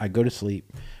 I go to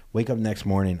sleep, wake up next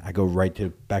morning. I go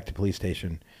back to police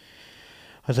station.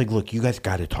 I was like, look, you guys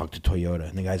got to talk to Toyota.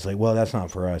 And the guy's like, well, that's not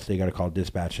for us. They got to call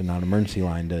dispatch and non-emergency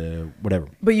line to whatever.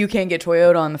 But you can't get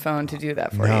Toyota on the phone to do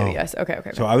that for you. Yes. Okay.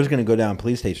 So I was going to go down to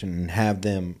police station and have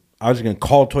them. I was going to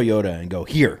call Toyota and go,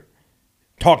 here,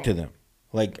 talk to them.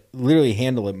 Like literally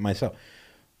handle it myself.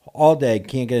 All day,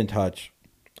 can't get in touch.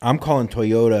 I'm calling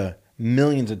Toyota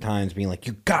millions of times being like,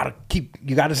 you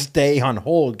gotta stay on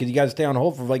hold because you gotta stay on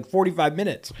hold for like 45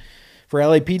 minutes for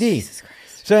LAPD. Jesus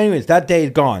Christ. So anyways, that day is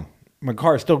gone. My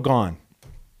car is still gone.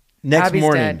 Next Abby's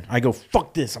morning, dead. I go,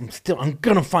 fuck this. I'm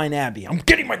gonna find Abby. I'm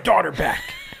getting my daughter back.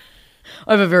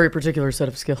 I have a very particular set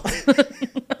of skills.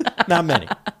 Not many.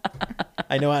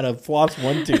 I know how to floss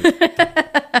one tooth.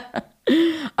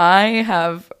 I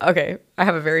have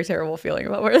a very terrible feeling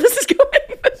about where this is going.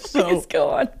 Please go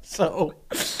on. So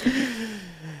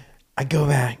I go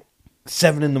back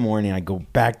 7 a.m. I go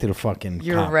back to the fucking.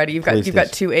 You're ready. You've got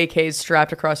 2 AKs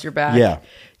strapped across your back. Yeah.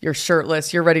 You're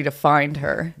shirtless. You're ready to find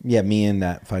her. Yeah, me and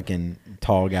that fucking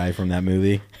tall guy from that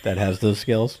movie that has those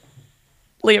skills.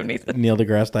 Liam Neeson. Neil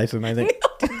deGrasse Tyson, I think.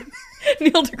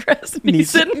 Neil deGrasse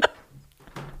Neeson.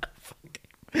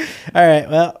 All right,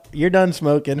 well, you're done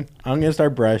smoking. I'm gonna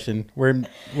start brushing. We're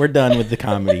done with the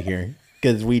comedy here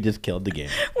because we just killed the game.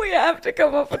 We have to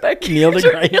come up with that Neil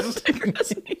deGrasse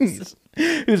Neeson,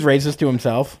 who's racist to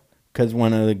himself because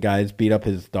one of the guys beat up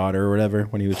his daughter or whatever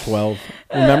when he was 12.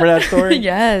 Remember that story?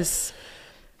 Yes.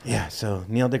 Yeah. So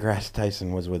Neil deGrasse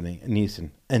Tyson was with me, Neeson,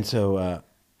 and so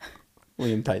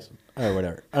William Tyson or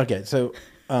whatever. Okay, so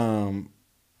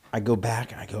I go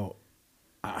back. I go,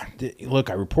 look,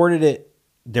 I reported it.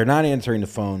 They're not answering the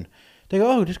phone. They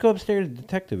go, oh, just go upstairs to the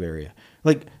detective area.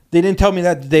 Like, they didn't tell me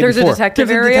that the day before. There's a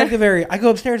detective area? I go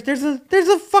upstairs. There's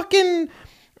a fucking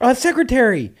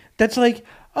secretary that's like,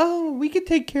 oh, we could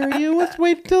take care of you. Let's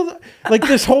wait till... Like,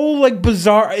 this whole, like,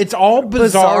 bizarre... It's all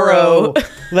bizarro.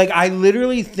 Like, I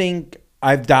literally think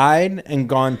I've died and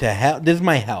gone to hell. This is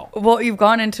my hell. Well, you've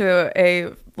gone into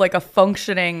a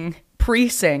functioning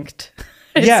precinct.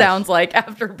 It sounds like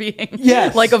after being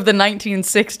like of the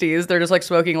 1960s, they're just like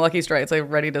smoking Lucky Strikes, like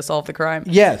ready to solve the crime.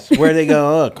 Yes, where they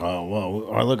go, look,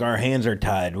 look, our hands are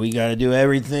tied. We got to do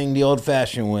everything the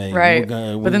old-fashioned way. Right.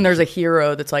 But then there's a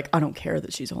hero that's like, I don't care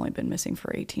that she's only been missing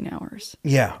for 18 hours.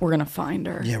 Yeah. We're going to find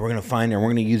her. Yeah, we're going to find her. We're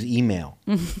going to use email.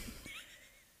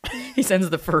 He sends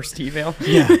the first email.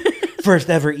 Yeah. First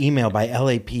ever email by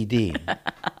LAPD.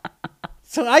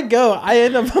 So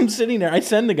I'm sitting there. I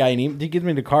send the guy an email. He gives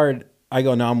me the card. I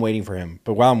go, no, I'm waiting for him.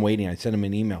 But while I'm waiting, I send him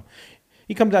an email.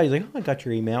 He comes out. He's like, oh, I got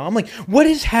your email. I'm like, what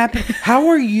is happening? How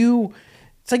are you?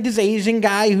 It's like this Asian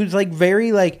guy who's like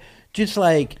very like, just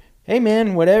like, hey,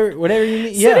 man, whatever you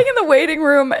need. Sitting in the waiting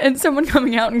room and someone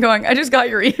coming out and going, I just got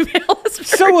your email.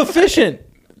 So efficient.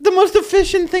 The most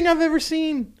efficient thing I've ever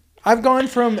seen. I've gone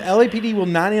from LAPD will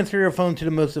not answer your phone to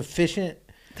the most efficient.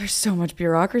 There's so much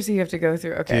bureaucracy you have to go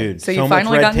through. Okay. Dude, so you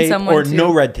finally gotten someone or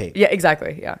no red tape. Yeah,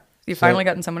 exactly. Yeah. You finally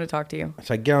gotten someone to talk to you.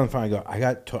 So I get on the phone. I go,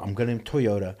 I'm going to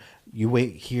Toyota. You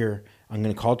wait here. I'm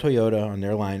going to call Toyota on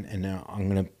their line, and now I'm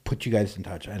going to put you guys in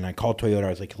touch. And I called Toyota. I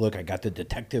was like, look, I got the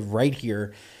detective right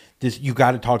here. You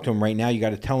got to talk to him right now. You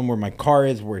got to tell him where my car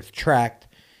is, where it's tracked.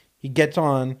 He gets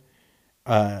on.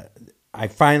 I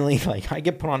finally, I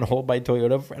get put on hold by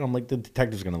Toyota, and I'm like, the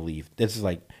detective's going to leave. This is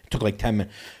it took 10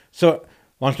 minutes. So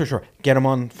long story short, get him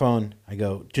on the phone. I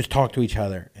go, just talk to each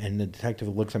other. And the detective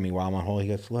looks at me while I'm on hold. He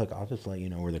goes, look, I'll just let you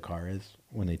know where the car is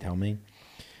when they tell me.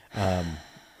 I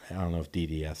don't know if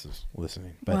DDS is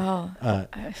listening. But, wow.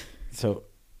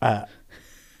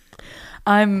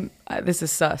 This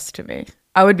is sus to me.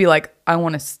 I would be like, I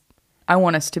want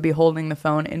us to be holding the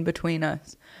phone in between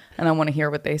us. And I want to hear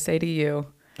what they say to you.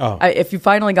 Oh. If you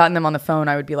finally gotten them on the phone,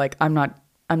 I would be like, I'm not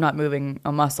moving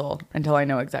a muscle until I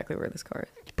know exactly where this car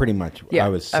is. Pretty much. Yeah. I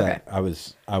was set. Okay.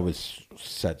 I was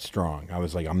set strong. I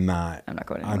was like, I'm not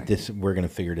going anywhere. We're gonna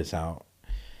figure this out.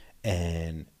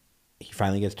 And he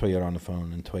finally gets Toyota on the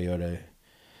phone, and Toyota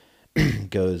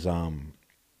goes,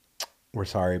 we're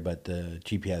sorry, but the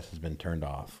GPS has been turned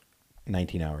off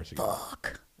 19 hours ago.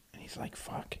 Fuck. And he's like,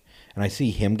 fuck. And I see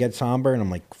him get somber, and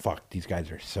I'm like, fuck, these guys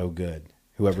are so good.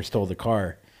 Whoever stole the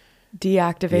car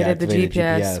deactivated the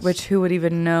GPS, which who would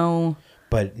even know?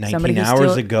 But 19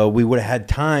 hours ago, we would have had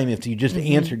time if you just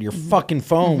answered your fucking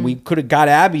phone. Mm-hmm. We could have got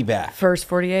Abby back. First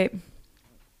 48.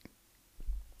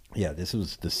 Yeah, this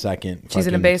was the second. She's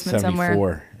in a basement 74,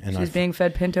 somewhere. And she's being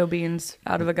fed pinto beans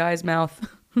out of a guy's mouth.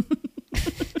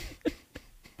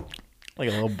 Like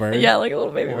a little bird? Yeah, like a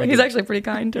little baby bird. He's actually pretty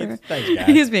kind to her. Thanks, guys.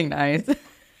 He's being nice. He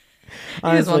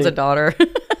just wants a daughter.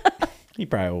 He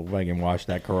probably will fucking wash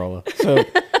that Corolla.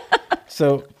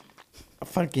 So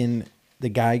fucking the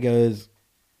guy goes,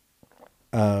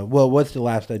 well, what's the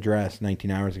last address 19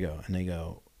 hours ago? And they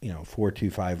go,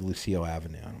 425 Lucille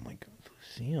Avenue. And I'm like,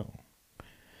 Lucille?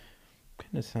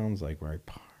 Kind of sounds like what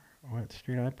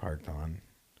street I parked on.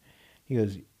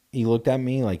 He looked at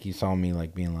me like he saw me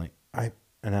like being like,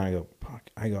 and I go, fuck.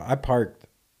 I parked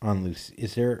on Lucille.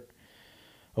 Is there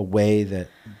a way that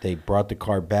they brought the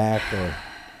car back? Or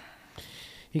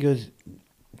he goes,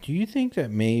 do you think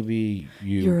that maybe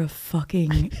you're a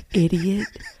fucking idiot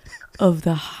of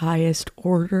the highest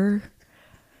order?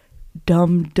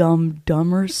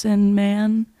 Dummerson,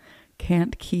 man,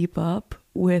 can't keep up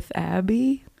with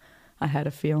Abby? I had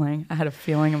a feeling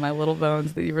in my little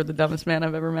bones that you were the dumbest man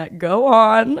I've ever met. Go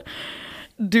on.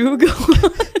 Do go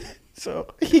on. So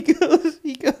he goes,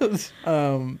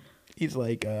 he's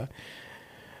like,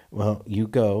 well, you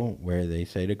go where they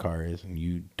say the car is and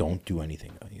you don't do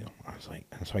anything. I was like,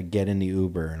 and so I get in the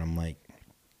Uber and I'm like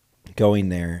going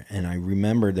there. And I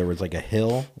remember there was like a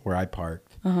hill where I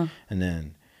parked. Uh-huh. And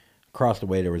then across the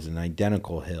way, there was an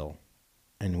identical hill.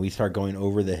 And we start going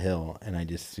over the hill and I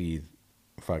just see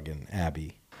fucking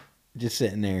Abby just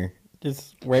sitting there,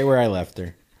 just right where I left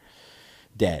her,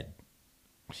 dead.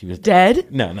 She was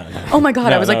dead. No. Oh my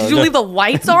god! No, I was like, did you leave the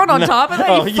lights on top of that?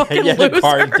 Oh you fucking yeah, loser. the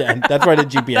car dead. That's why the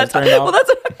GPS turned off. Well, that's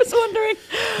what I was wondering.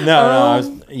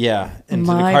 And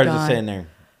so the car's just sitting there,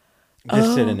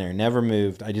 sitting there, never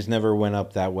moved. I just never went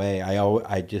up that way. I was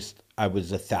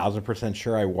 1,000%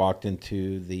 sure I walked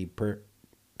into the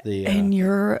and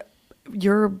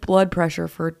your blood pressure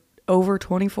for over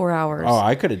 24 hours. Oh,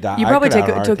 I could have died. You probably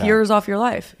took years off your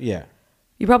life. Yeah.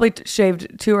 You probably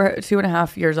shaved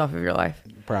 2.5 years off of your life.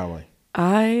 Probably.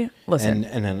 Listen.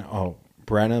 And then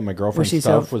Brenna, my girlfriend's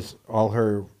stuff was all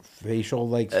her facial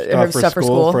stuff for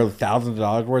school for thousands of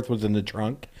dollars worth was in the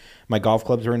trunk. My golf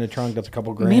clubs were in the trunk. That's a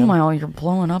couple grand. Meanwhile, you're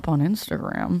blowing up on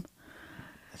Instagram.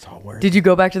 It's all worth Did you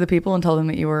go back to the people and tell them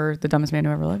that you were the dumbest man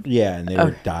who ever lived? Yeah, and they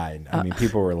were died. I mean,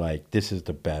 people were like, "This is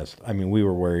the best." I mean, we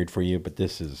were worried for you, but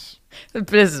this is.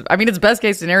 I mean, it's best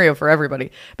case scenario for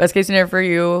everybody. Best case scenario for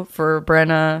you, for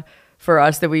Brenna, for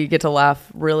us, that we get to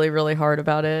laugh really, really hard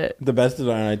about it. The best is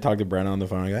when I talk to Brenna on the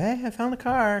phone. I go, "Hey, I found the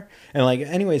car," and like,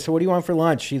 anyway, so what do you want for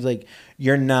lunch? She's like,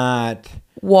 "You're not."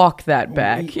 Walk that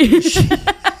back.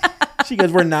 She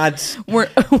goes,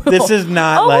 this is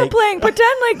not like. We're playing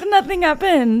pretend like nothing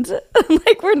happened.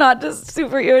 Like we're not just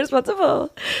super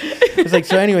irresponsible. It's like,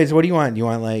 so anyways, what do you want? Do you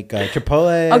want like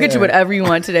Chipotle? I'll get you whatever you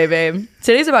want today, babe.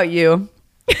 Today's about you.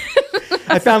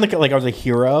 I found like I was a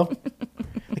hero.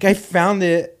 Like I found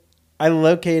it. I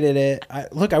located it. I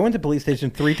went to police station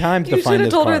 3 times to find this car. You should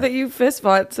have told her that you fist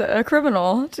fought a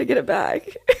criminal to get it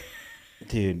back.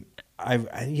 Dude,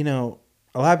 I you know,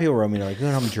 a lot of people wrote me like,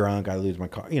 when I'm drunk, I lose my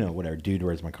car. You know, whatever. Dude,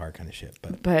 where's my car kind of shit.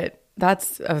 But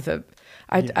that's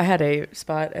I had a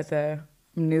spot at the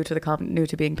new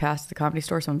to being past the Comedy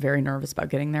Store, so I'm very nervous about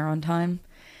getting there on time.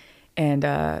 And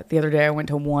the other day I went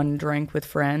to one drink with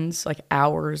friends like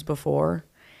hours before,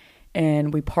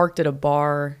 and we parked at a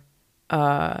bar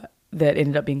that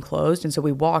ended up being closed, and so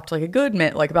we walked like a good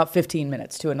minute, like about 15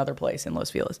 minutes to another place in Los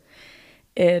Feliz,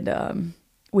 and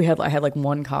I had like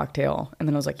one cocktail, and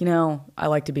then I was like, you know, I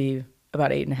like to be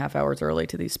about 8.5 hours early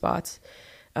to these spots.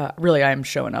 Really, I am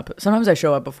showing up. Sometimes I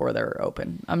show up before they're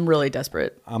open. I'm really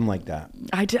desperate. I'm like that.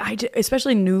 I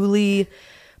especially newly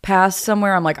passed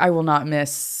somewhere. I'm like, I will not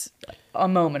miss a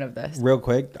moment of this. Real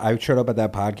quick, I showed up at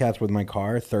that podcast with my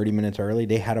car 30 minutes early.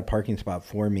 They had a parking spot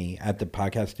for me at the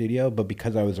podcast studio, but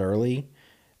because I was early,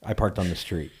 I parked on the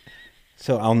street.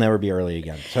 So I'll never be early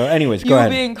again. So anyways, go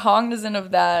ahead. You being cognizant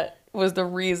of that was the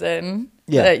reason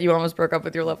that you almost broke up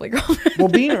with your lovely girlfriend. Well,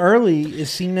 being early is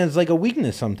seen as like a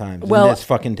weakness sometimes in this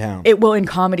fucking town. In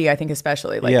comedy, I think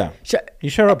especially. Like, yeah. You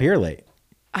showed up here late.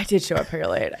 I did show up here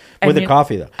late. With a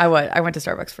coffee, though. I went to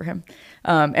Starbucks for him.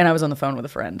 And I was on the phone with a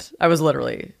friend. I was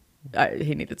literally,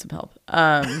 he needed some help.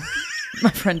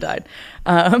 My friend died.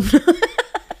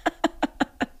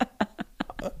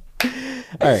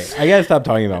 All right, I gotta stop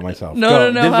talking about myself.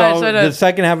 No. The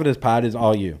second half of this pod is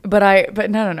all you. But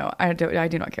no. I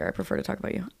do not care. I prefer to talk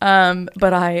about you.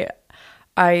 But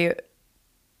I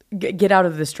get out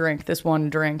of this one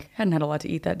drink. Hadn't had a lot to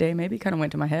eat that day. Maybe kind of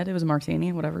went to my head. It was a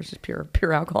martini, whatever. It's just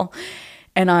pure alcohol.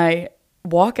 And I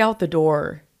walk out the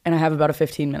door, and I have about a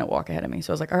 15-minute walk ahead of me.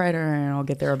 So I was like, all right, I'll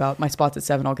get there my spot's at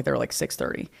 7. I'll get there at like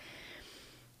 6:30.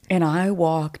 And I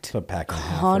walked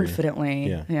confidently.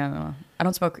 Yeah. I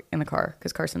don't smoke in the car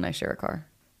because Carson and I share a car.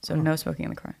 So no smoking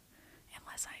in the car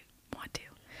unless I want to.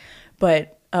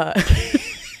 But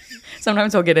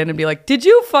sometimes I'll get in and be like, did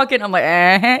you fucking... I'm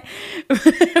like,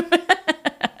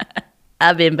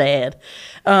 I've been bad.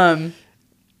 But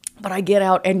I get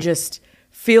out and just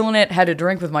feeling it, had a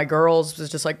drink with my girls, was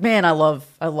just like, man, I love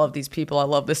these people. I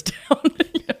love this town.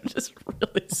 Just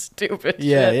really stupid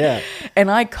shit. Yeah. And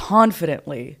I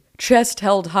confidently, chest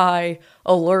held high,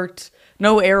 alert,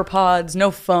 no AirPods,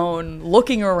 no phone,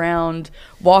 looking around,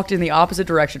 walked in the opposite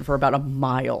direction for about a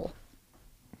mile.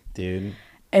 Dude.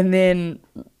 And then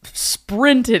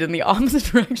sprinted in the opposite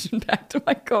direction back to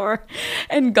my car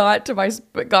and got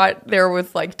there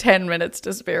with like 10 minutes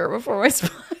to spare before my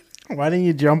spot. Why didn't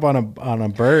you jump on a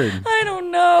bird? I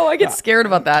don't know. I get scared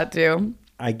about that too.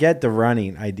 I get the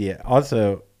running idea.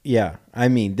 Also, yeah, I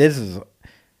mean, this is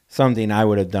something I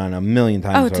would have done a million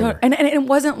times over. And it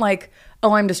wasn't like,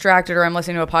 oh, I'm distracted or I'm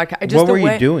listening to a podcast. What were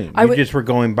you doing? You just were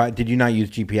going by. Did you not use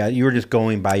GPS? You were just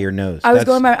going by your nose. I was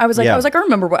like, I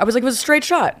remember. I was like, it was a straight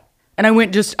shot. And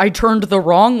I turned the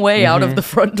wrong way out of the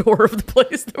front door of the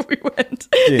place that we went,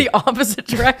 the opposit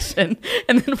direction,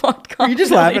 and then walked confidently. Are you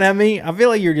just laughing at me? I feel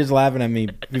like you're just laughing at me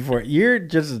before. You're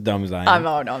just as dumb as I am.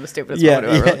 I'm the stupidest one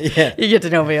ever. Yeah. You get to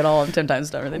know me at all. I'm 10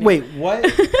 times dumber than you. Wait, what?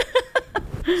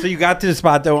 So you got to the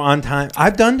spot, though, on time.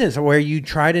 I've done this where you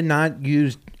try to not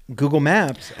use Google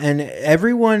Maps, and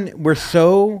we're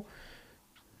so...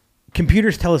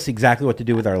 Computers tell us exactly what to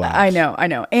do with our lives. I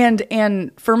know.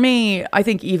 And for me, I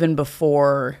think even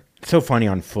before... It's so funny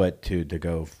on foot, too, to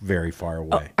go very far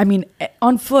away. I mean,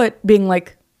 on foot, being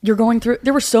like, you're going through...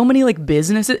 There were so many, like,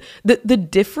 businesses. The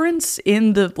difference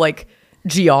in the, like,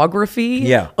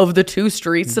 geography of the two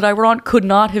streets that I were on could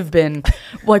not have been,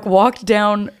 like, walked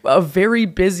down a very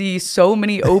busy, so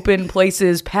many open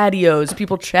places, patios,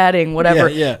 people chatting, whatever.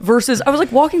 Yeah. Versus, I was,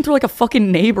 like, walking through, like, a fucking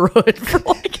neighborhood for,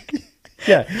 like...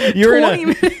 Yeah,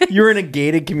 you're in a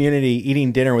gated community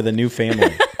eating dinner with a new family.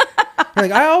 You're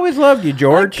like, I always loved you,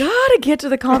 George. I gotta get to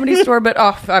the Comedy Store, but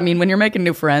I mean, when you're making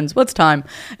new friends, what's time?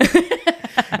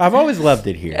 I've always loved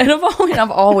it here. And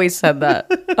I've always said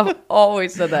that. I've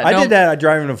always said that. I did that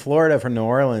driving to Florida from New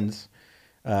Orleans.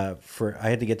 I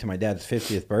had to get to my dad's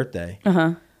 50th birthday.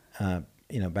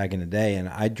 Back in the day, and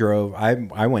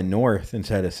I went north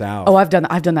instead of south. Oh, I've done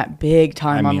that big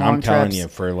time on long trips. I'm telling you,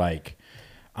 for like,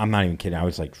 I'm not even kidding. I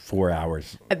was like 4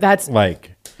 hours. That's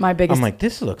like my biggest. I'm like,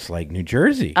 this looks like New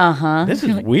Jersey. This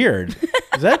is weird.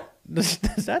 Is that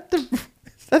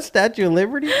Statue of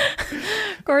Liberty?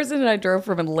 Carson and I drove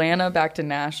from Atlanta back to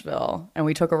Nashville, and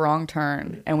we took a wrong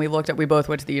turn, and we both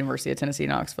went to the University of Tennessee,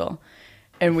 Knoxville,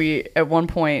 and we at one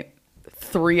point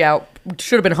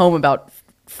should have been home about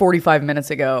 45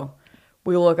 minutes ago.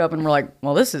 We look up and we're like,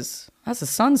 well, that's a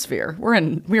sun sphere. We're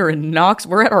in Knox.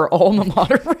 We're at our alma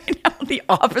mater right now, the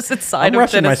opposite side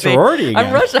of Tennessee. I'm rushing my sorority again.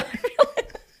 I'm rushing.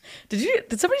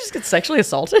 Did somebody just get sexually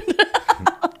assaulted?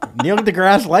 Neil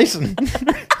deGrasse license.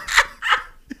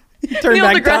 Neil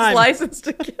deGrasse license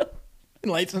to kill.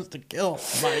 License to kill.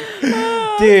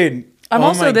 Dude. I'm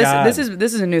also this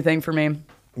is a new thing for me.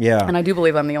 Yeah. And I do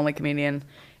believe I'm the only comedian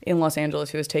in Los Angeles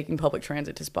who is taking public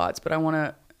transit to spots, but I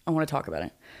want to talk about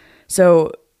it.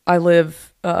 So I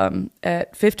live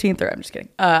at 15th, or I'm just kidding.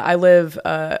 I live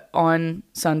on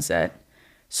Sunset,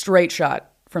 straight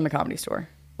shot from the Comedy Store,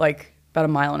 like about a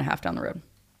mile and a half down the road.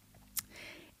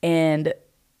 And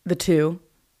the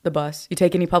bus. You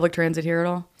take any public transit here at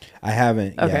all? I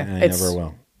haven't. Okay. Yeah, and I never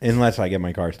will, unless I get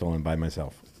my car stolen by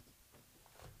myself.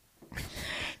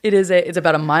 It's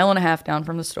about a mile and a half down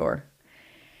from the store.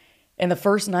 And the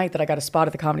first night that I got a spot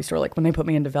at the Comedy Store, like when they put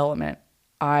me in development,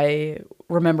 I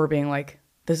remember being like,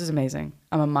 this is amazing.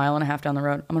 I'm a mile and a half down the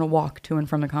road. I'm going to walk to and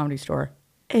from the Comedy Store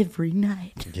every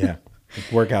night. Yeah.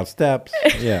 Workout steps.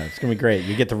 Yeah, it's going to be great.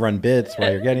 You get to run bits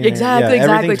while you're getting exactly, there.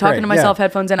 Exactly. Talking to myself,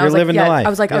 headphones in. I was like, living the life. I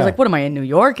was like, what am I in New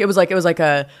York? It was like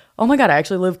oh my God, I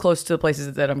actually live close to the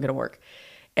places that I'm going to work.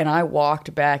 And I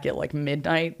walked back at like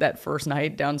midnight that first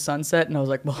night down Sunset, and I was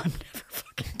like, well, I'm never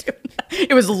fucking doing that.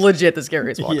 It was legit the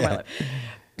scariest walk of my life.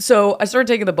 So I started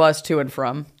taking the bus to and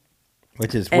from.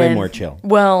 Which is way more chill.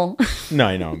 Well. No,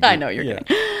 I know. I know, you're kidding.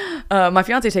 My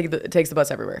fiance takes the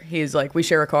bus everywhere. He's like, we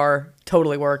share a car,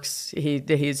 totally works.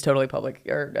 He's totally public,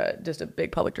 or just a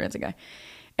big public transit guy.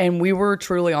 And we were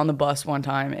truly on the bus one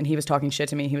time, and he was talking shit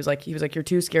to me. He was like, you're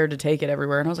too scared to take it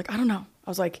everywhere. And I was like, I don't know. I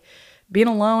was like, being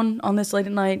alone on this late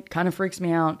at night kind of freaks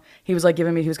me out. He was like he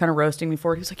was kind of roasting me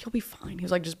for it. He was like, you'll be fine. He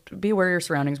was like, just be aware of your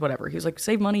surroundings, whatever. He was like,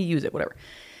 save money, use it, whatever.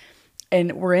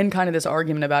 And we're in kind of this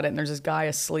argument about it. And there's this guy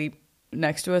asleep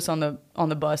next to us on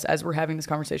the bus as we're having this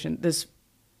conversation. This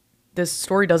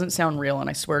story doesn't sound real, and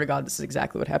I swear to God, this is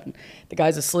exactly what happened. The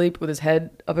guy's asleep with his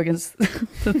head up against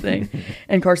the thing,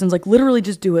 and Carson's like, literally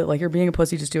just do it. Like, you're being a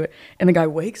pussy, just do it. And the guy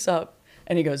wakes up,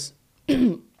 and he goes,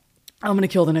 I'm going to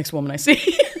kill the next woman I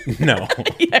see. No.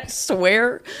 I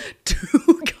swear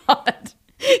to God,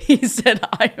 he said,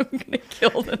 I am going to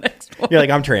kill the next woman. You're like,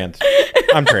 I'm trans.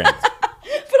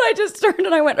 But I just turned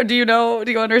and I went, do you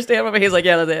understand what? He's like,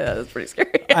 yeah, that's pretty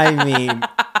scary. I mean,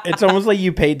 it's almost like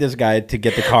you paid this guy to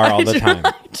get the car all the time.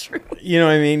 True. You know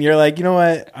what I mean? You're like, you know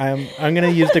what? I'm going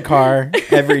to use the car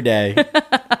every day.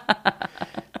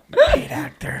 Paid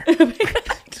actor.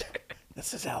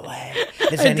 This is LA.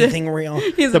 Is anything real?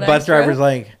 The bus driver's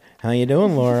like, how you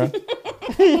doing, Laura?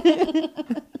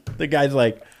 The guy's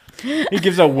like, he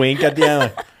gives a wink at the end.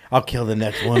 Like, I'll kill the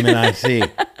next woman I see.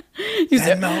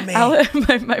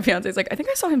 My fiance's like, I think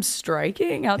I saw him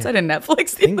striking outside of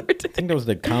Netflix the other day. I think that was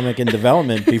the comic in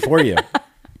development before you.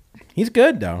 He's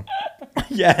good, though.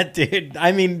 Yeah, dude.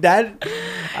 I mean,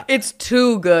 it's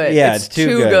too good. Yeah, it's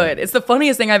too good. It's the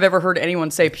funniest thing I've ever heard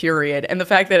anyone say, period. And the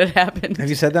fact that it happened. Have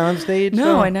you said that on stage?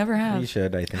 No, I never have. You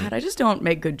should, I think. God, I just don't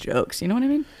make good jokes. You know what I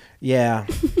mean? Yeah.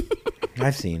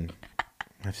 I've seen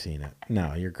it.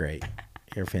 No, you're great.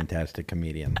 You're a fantastic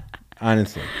comedian.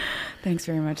 Honestly. Thanks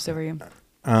very much. So are you.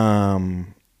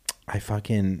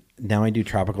 Now I do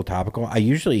Tropical Topical. I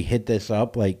usually hit this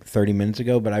up like 30 minutes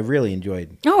ago, but I really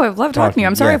enjoyed. Oh, I've loved talking to you.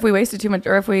 I'm sorry if we wasted too much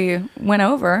or if we went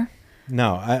over.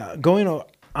 No,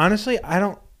 honestly, I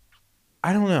don't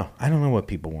know. I don't know what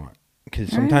people want. Because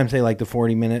sometimes they like the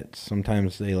 40 minutes.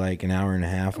 Sometimes they like an hour and a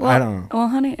half. Well, I don't know. Well,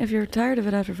 honey, if you're tired of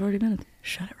it after 40 minutes,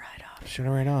 shut it right off. Shut it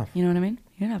right off. You know what I mean?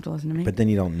 You don't have to listen to me. But then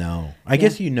you don't know. I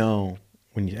guess you know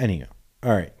when you... Anyhow.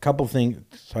 All right. Couple things.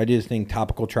 So I do this thing,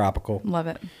 Topical Tropical. Love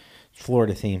it.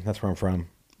 Florida theme. That's where I'm from.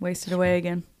 Wasted away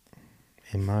again.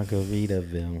 In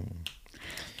Margaritaville.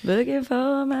 Looking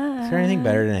for my... Is there anything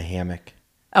better than a hammock?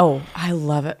 Oh, I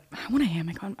love it. I want a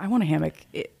hammock. I want a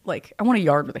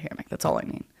yard with a hammock. That's all I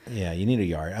need. Yeah, you need a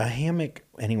yard. A hammock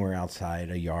anywhere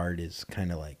outside a yard is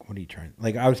kind of like, what are you trying?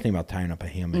 Like, I was thinking about tying up a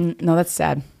hammock. No, that's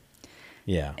sad.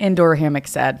 Yeah. Indoor hammock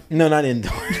sad. No, not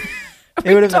indoor.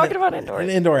 It would have talking about indoor. An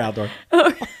indoor outdoor.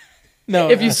 No.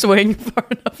 If you swing far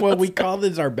enough. Well, we call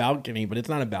this our balcony, but it's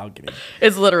not a balcony.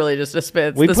 It's literally just a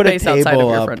space. We the put space a outside of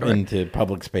table your up front door. into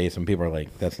public space, and people are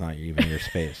like, "That's not even your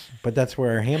space." But that's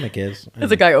where our hammock is.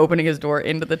 There's a guy opening his door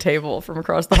into the table from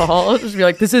across the hall. Just be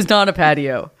like, "This is not a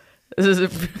patio.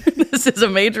 This is a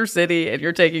major city, and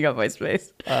you're taking up my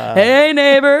space." Hey,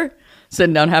 neighbor,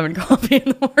 sitting down having coffee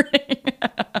in the morning.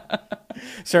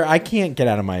 Sir, I can't get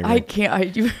out of my room. I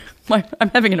can't. I'm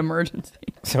having an emergency.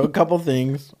 So a couple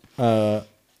things.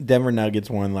 Denver Nuggets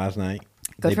won last night.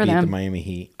 Good they for beat them. the Miami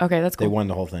Heat. Okay, that's cool. They won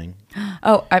the whole thing.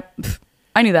 Oh,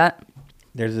 I knew that.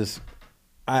 There's this.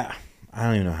 I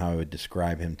don't even know how I would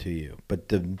describe him to you, but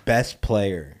the best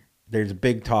player. There's a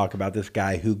big talk about this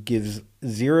guy who gives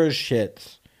zero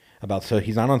shits about. So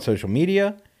he's not on social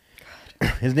media. God.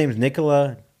 His name's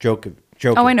Nikola Jokic.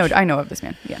 Oh, I know of this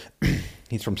man. Yeah.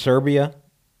 He's from Serbia.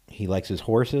 He likes his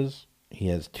horses. He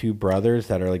has two brothers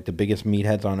that are like the biggest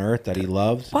meatheads on earth that he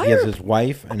loves. He has his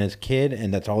wife and his kid,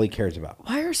 and that's all he cares about.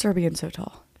 Why are Serbians so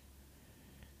tall?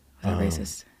 Are they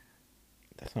racist?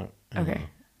 That's not... Okay.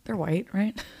 They're white,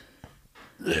 right?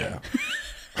 Yeah.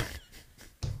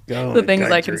 The things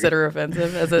I consider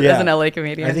offensive as an LA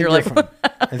comedian. You're like...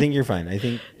 I think you're fine. I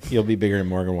think you'll be bigger than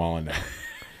Morgan Wallen now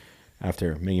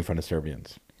after making fun of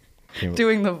Serbians.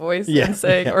 Doing the voice and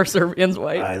saying, are Serbians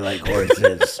white? I like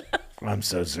horses. I'm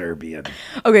so Serbian.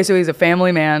 Okay, so he's a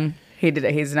family man.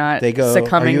 He's not they go,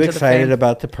 succumbing to the Are you excited fame?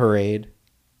 about the parade?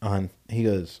 He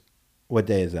goes, what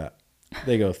day is that?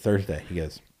 They go, Thursday. He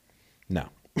goes, no.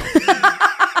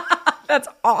 That's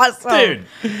awesome.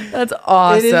 Dude. That's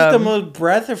awesome. It is the most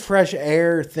breath of fresh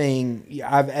air thing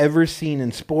I've ever seen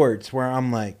in sports where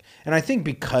I'm like, and I think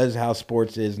because how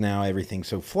sports is now, everything's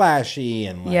so flashy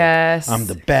and like, yes. I'm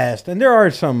the best. And there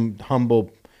are some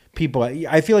humble people.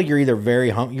 I feel like you're either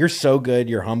very you're so good,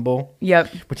 you're humble.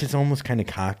 Yep. Which is almost kind of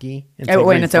cocky. In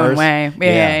its own way.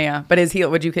 Yeah. But is he?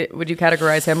 Would you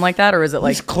categorize him like that, or is it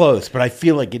like he's close? But I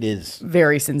feel like it is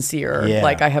very sincere. Yeah.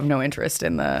 Like I have no interest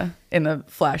in the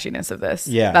flashiness of this.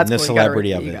 Yeah, that's and the cool.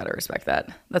 celebrity of it. You gotta respect that.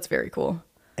 That's very cool.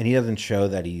 And he doesn't show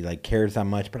that he like cares that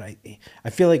much. But I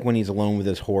feel like when he's alone with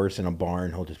his horse in a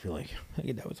barn, he'll just be like,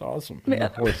 hey, "That was awesome." And the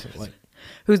horse is like,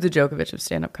 who's the Djokovic of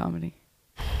stand-up comedy?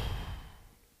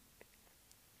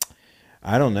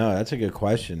 I don't know. That's a good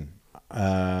question.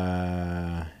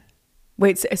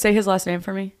 Wait, say his last name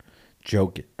for me.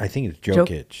 I think it's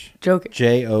Jokic. Jokic.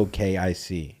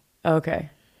 Jokic. Okay.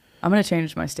 I'm going to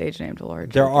change my stage name to Laura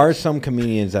Jokic. There are some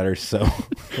comedians that are so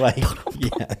like,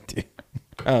 yeah, dude.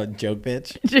 Oh, Joke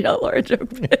Bitch? Yeah, Laura Joke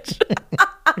Bitch.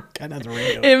 Kind of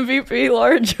real. MVP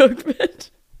Laura Joke Bitch.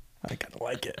 I kind of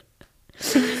like it.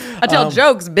 I tell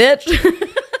jokes, bitch.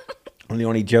 I'm the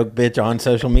only joke bitch on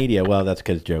social media. Well, that's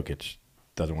because Jokic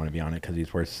doesn't want to be on it because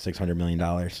he's worth $600 million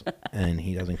and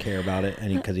he doesn't care about it,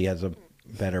 and because he has a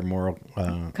better moral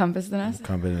compass than us.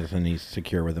 Compass, and he's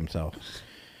secure with himself.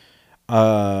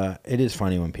 It is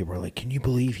funny when people are like, "Can you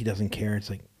believe he doesn't care?" It's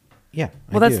like, yeah.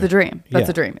 Well, that's the dream. That's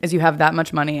the dream. Is you have that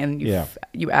much money and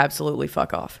you absolutely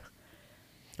fuck off.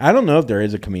 I don't know if there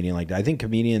is a comedian like that. I think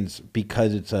comedians,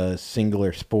 because it's a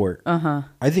singular sport,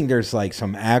 I think there's like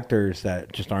some actors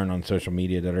that just aren't on social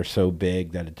media that are so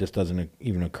big that it just doesn't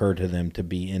even occur to them to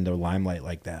be in the limelight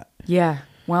like that. Yeah.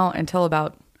 Well, until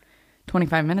about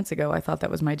 25 minutes ago, I thought that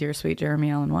was my dear sweet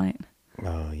Jeremy Allen White.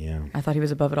 Oh, yeah. I thought he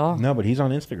was above it all. No, but he's on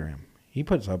Instagram. He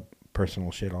puts up personal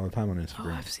shit all the time on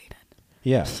Instagram. Oh, I've seen it.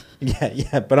 Yeah.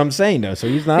 But I'm saying though, so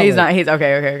he's not. He's not. He's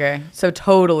okay. So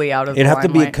totally out of. It'd the have to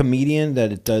be a limelight. comedian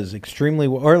that it does extremely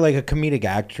well, or like a comedic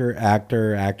actor,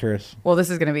 actress. Well, this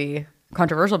is going to be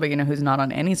controversial, but you know who's not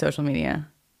on any social media?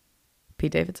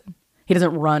 Pete Davidson. He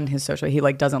doesn't run his social. He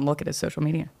like doesn't look at his social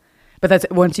media. But that's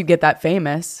once you get that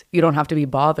famous, you don't have to be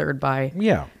bothered by.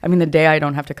 Yeah. I mean, the day I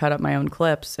don't have to cut up my own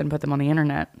clips and put them on the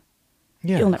internet,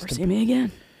 you'll never see me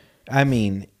again. I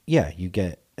mean, yeah, you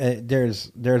get.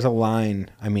 There's a line.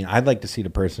 I mean, I'd like to see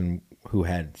the person who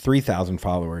had 3,000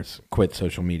 followers quit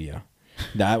social media.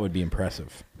 That would be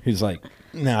impressive. Who's like,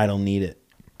 no, I don't need it.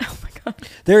 Oh my God.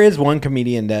 There is one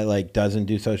comedian that like doesn't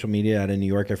do social media out of New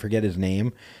York. I forget his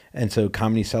name. And so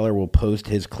Comedy Cellar will post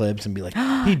his clips and be like,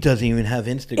 he doesn't even have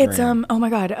Instagram. It's oh my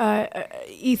God,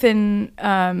 Ethan.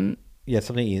 Yeah,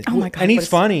 something. Oh my God, and he's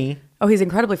funny. Oh, he's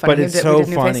incredibly funny. But it's we so did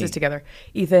New funny. Faces together.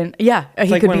 Ethan, yeah, It's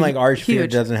he like could when be like Art Spear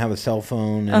huge. doesn't have a cell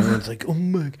phone, and everyone's like, "Oh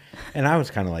my!" And I was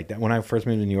kind of like that when I first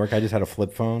moved to New York. I just had a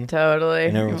flip phone, Totally,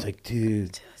 and everyone's like,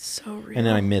 "Dude, so real." And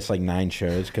then I missed like 9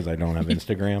 shows because I don't have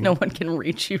Instagram. No one can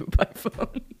reach you by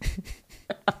phone.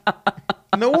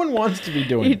 No one wants to be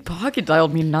doing He it. pocket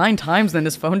dialed me 9 times, then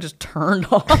his phone just turned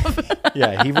off.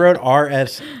 Yeah, he wrote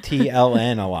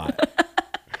RSTLN a lot.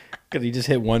 Because he just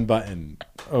hit one button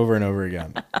over and over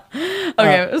again.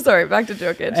 Okay, sorry, back to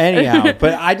Jokic. Anyhow,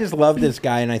 but I just love this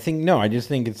guy, and I just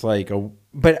think it's like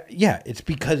but yeah, it's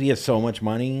because he has so much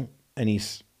money and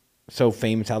he's so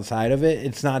famous outside of it.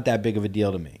 It's not that big of a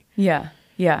deal to me. Yeah.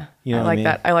 Yeah. You know I like what I mean?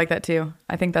 that. I like that too.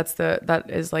 I think that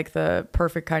is like the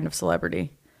perfect kind of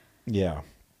celebrity. Yeah.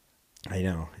 I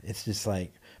know. It's just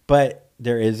like, but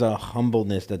there is a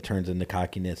humbleness that turns into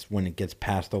cockiness when it gets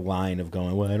past the line of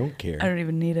going, well, I don't care. I don't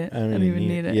even need it. I don't even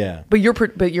need it. Yeah. But you're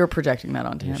projecting that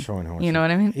onto him. Showing how much you know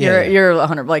what I mean? Yeah. You're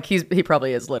 100. Like he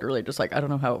probably is literally just like, I don't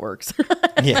know how it works.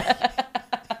 Yeah.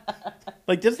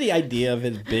 Like just the idea of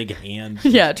his big hands.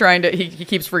 Yeah. Trying to, he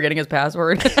keeps forgetting his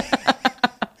password.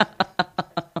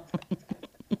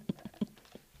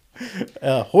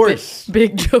 Horse.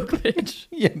 Big Djokovic.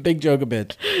 Yeah, big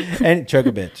Djokovic. And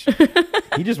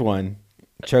Djokovic. He just won.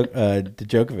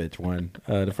 Djokovic won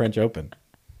the French Open.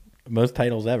 Most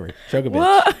titles ever. Djokovic.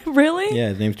 What? Really? Yeah,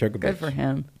 his name's Djokovic. Good for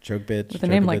him. Djokovic. With a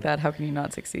name like that, how can you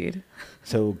not succeed?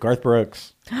 So Garth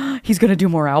Brooks. He's going to do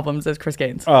more albums as Chris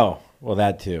Gaines. Oh, well,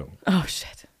 that too. Oh,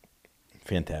 shit.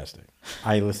 Fantastic.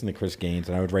 I listened to Chris Gaines,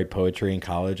 and I would write poetry in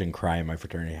college and cry in my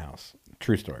fraternity house.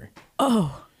 True story.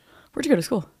 Oh. Where'd you go to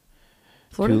school?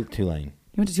 Florida? Tulane.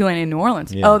 You went to Tulane in New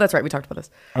Orleans. Yeah. Oh, that's right. We talked about this.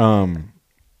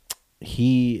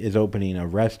 He is opening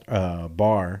a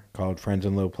bar called Friends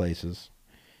in Low Places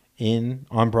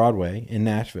on Broadway in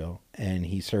Nashville, and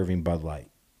he's serving Bud Light,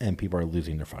 and people are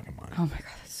losing their fucking mind. Oh my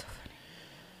God, that's so funny.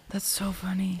 That's so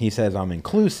funny. He says, I'm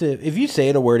inclusive. If you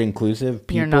say the word inclusive,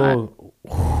 people... You're not.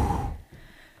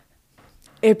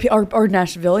 Are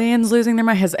Nashvillians losing their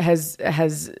mind?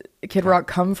 Has Kid Rock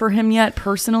come for him yet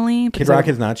personally? Kid Rock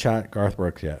has not shot Garth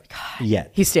Brooks yet. God.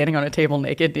 Yet. He's standing on a table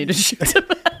naked and he just shoots him.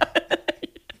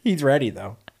 He's ready,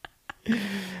 though.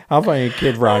 How funny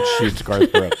Kid Rock shoots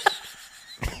Garth Brooks.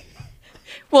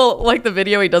 Well, like the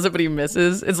video, he does it, but he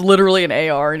misses. It's literally an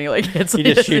AR, and he like hits. He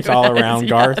just shoots all around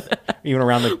Garth, even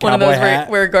around the cowboy one of those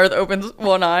hat. where Garth opens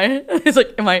one eye. He's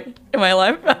like, "Am I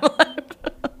alive? I'm alive."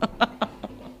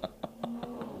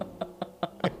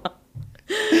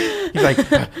 He's like,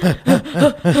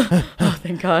 oh,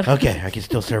 thank God. okay, I can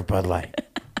still serve Bud Light.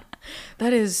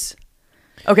 That is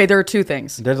okay. There are two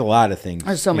things. There's a lot of things.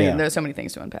 There's so many. Yeah. There's so many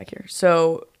things to unpack here.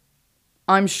 So,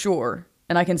 I'm sure,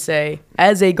 and I can say,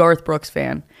 as a Garth Brooks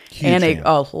fan,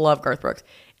 love Garth Brooks,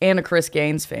 and a Chris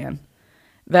Gaines fan,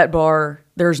 that bar,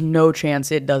 there's no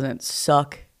chance it doesn't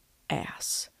suck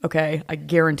ass. Okay, I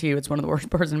guarantee you it's one of the worst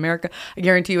bars in America. I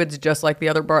guarantee you it's just like the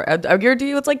other bar. I guarantee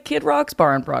you it's like Kid Rock's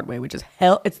bar on Broadway, which is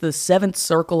hell. It's the seventh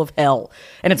circle of hell,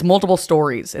 and it's multiple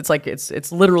stories. It's like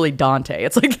it's literally Dante.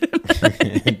 It's like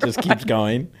it just keeps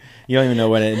going. You don't even know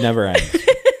when it never ends.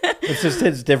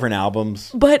 It's different albums.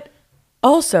 But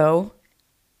also,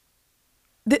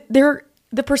 the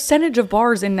percentage of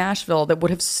bars in Nashville that would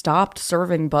have stopped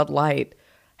serving Bud Light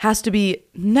has to be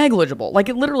negligible. Like,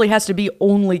 it literally has to be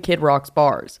only Kid Rock's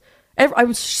bars. I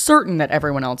was certain that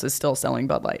everyone else is still selling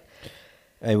Bud Light.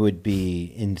 It would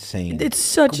be insane. It's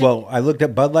such... Well, I looked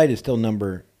at Bud Light is still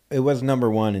it was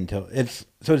number one until it's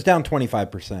down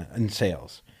 25% in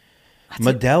sales.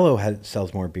 Modelo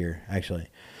sells more beer, actually,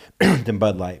 than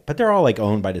Bud Light. But they're all like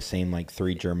owned by the same like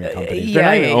 3 German companies. They're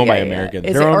not even owned by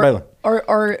Americans. They're owned by...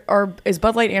 Is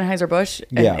Bud Light Anheuser-Busch?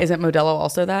 Yeah. Isn't Modelo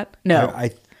also that? No.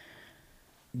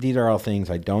 These are all things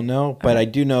I don't know, but I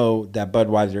do know that Bud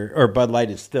Light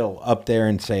is still up there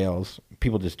in sales.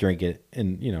 People just drink it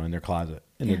in their closet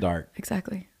in the dark.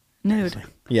 Exactly. Nude.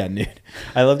 Yeah, nude.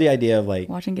 I love the idea of like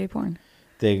watching gay porn.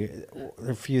 There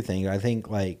are a few things. I think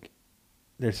like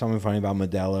there's something funny about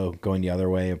Modelo going the other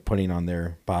way of putting on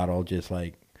their bottle just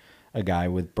like a guy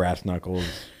with brass knuckles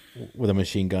with a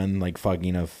machine gun like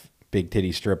fucking a big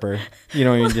titty stripper. You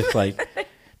know what I mean? Just like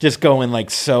just going like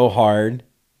so hard.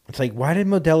 It's like, why did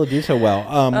Modelo do so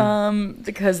well?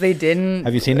 Because they didn't.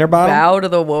 Have you seen their bottle? Bow to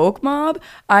the woke mob.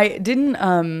 I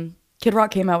didn't. Kid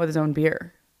Rock came out with his own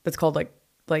beer that's called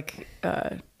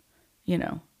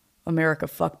America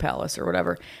Fuck Palace or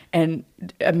whatever. And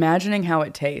imagining how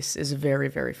it tastes is very,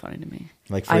 very funny to me.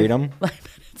 Like freedom.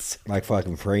 Like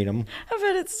fucking freedom. I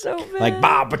bet it's so bad. Like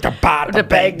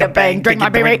the bang, drink my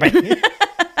beer.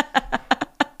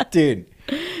 Dude.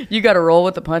 You got to roll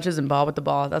with the punches and bob with the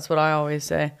ball. That's what I always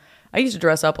say. I used to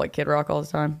dress up like Kid Rock all the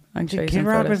time. I can show you Kid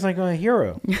Rock was like a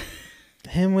hero.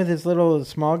 Him with his little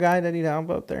small guy that he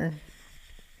had up there.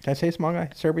 Can I say small guy?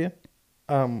 Serbia?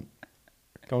 Going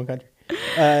country.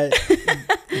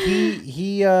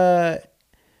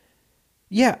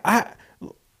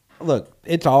 Look,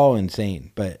 it's all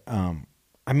insane, but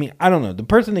I mean, I don't know. The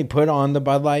person they put on the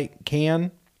Bud Light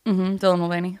can. Dylan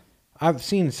Mulvaney. I've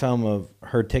seen some of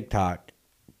her TikTok.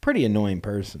 Pretty annoying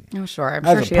person. Oh, sure. I'm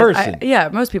As sure a she person. is. Yeah,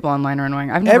 most people online are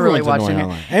annoying. I've never Everyone's really watched annoying it.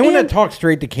 online. Anyone that talks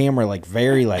straight to camera, like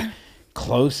very like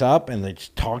close up and like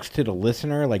just talks to the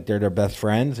listener like they're their best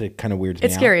friends, it kind of weirds me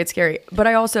out. It's scary. But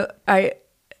I also,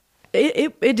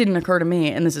 it didn't occur to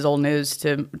me, and this is old news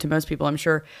to most people, I'm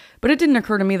sure, but it didn't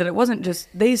occur to me that it wasn't just,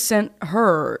 they sent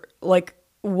her like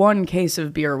one case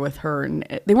of beer with her,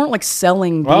 and they weren't like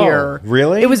selling beer. Oh,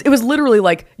 really? It was literally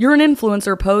like, you're an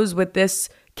influencer, pose with this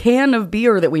can of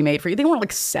beer that we made for you. They weren't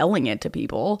like selling it to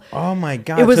people. Oh my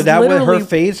god! It was so that was literally, her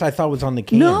face. I thought was on the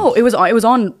can. No, it was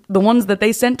on the ones that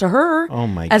they sent to her. Oh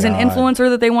my As an God. influencer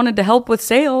that they wanted to help with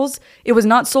sales. It was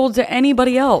not sold to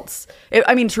anybody else.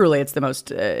 I mean, truly, it's the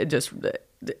most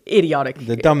idiotic.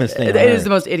 The dumbest thing. It is the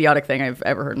most idiotic thing I've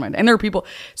ever heard in my life. And there are people,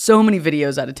 so many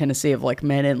videos out of Tennessee of like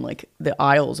men in like the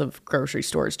aisles of grocery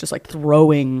stores just like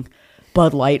throwing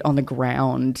Bud Light on the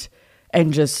ground.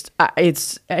 And just,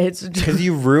 it's because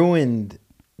you ruined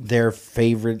their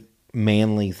favorite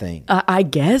manly thing. I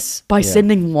guess by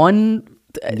sending one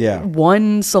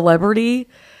celebrity.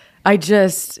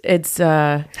 It's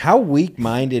How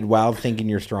weak-minded while thinking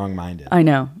you're strong-minded. I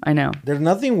know. There's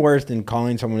nothing worse than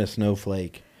calling someone a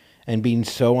snowflake and being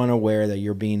so unaware that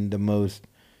you're being the most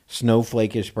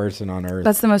snowflakish person on earth.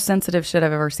 That's the most sensitive shit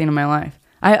I've ever seen in my life.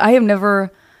 I have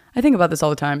never, I think about this all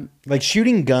the time. Like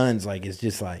shooting guns, like it's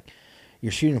just like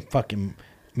you're shooting a fucking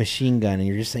machine gun and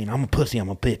you're just saying, I'm a pussy, I'm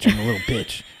a bitch, I'm a little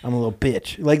bitch, I'm a little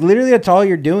bitch. Like literally that's all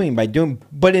you're doing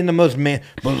but in the most but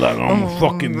like I'm a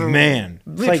fucking man.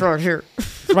 It's like, right here.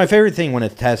 It's my favorite thing when a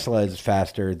Tesla is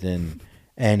faster than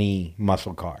any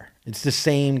muscle car. It's the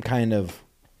same kind of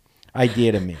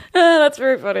idea to me. That's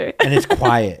very funny. And it's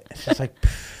quiet. It's just like,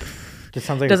 just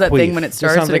sounds like does a that queef. thing when it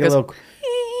starts Just sounds and like it a goes, little,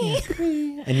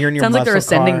 and you're in your sounds like they're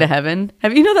muscle ascending car. to heaven.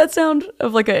 Have you know that sound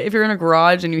of like if you're in a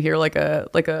garage and you hear like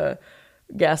a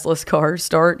gasless car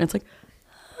start and it's like,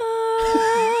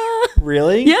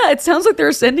 Really? yeah, it sounds like they're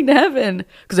ascending to heaven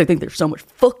because I think they're so much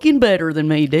fucking better than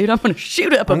me, dude. I'm gonna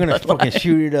shoot up. I'm gonna Bud fucking Light.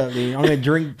 shoot it up, dude. I'm gonna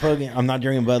drink fucking. I'm not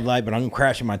drinking Bud Light, but I'm gonna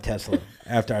crash in my Tesla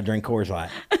after I drink Coors Light.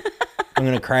 I'm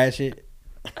gonna crash it.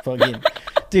 Fucking,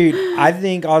 dude. I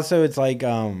think also it's like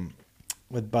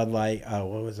with Bud Light.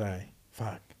 What was I?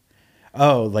 Fuck.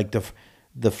 Oh, like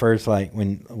the first like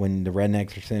when the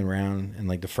rednecks are sitting around and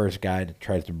like the first guy that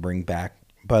tries to bring back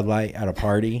Bud Light at a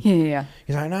party. Yeah.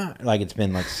 He's like, nah. Like it's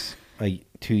been like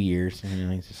 2 years,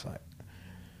 and he's just like,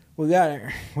 "We got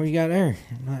her. What you got there?"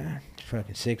 I'm like,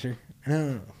 fucking Sixer.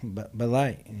 No, but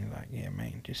Light. And you're like, "Yeah,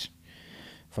 man, just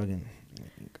fucking.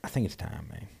 I think it's time,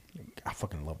 man. I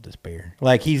fucking love this beer."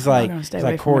 Like he's like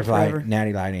Coors Light,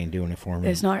 Natty Light ain't doing it for me.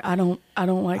 It's not. I don't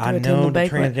like to I attend know the the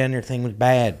banquet. transgender thing was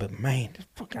bad, but man,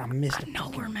 fucking, I missed it. I know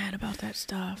we're mad about that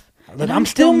stuff. Look, And I'm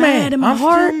still mad in my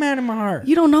heart. Still mad in my heart.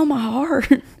 You don't know my heart.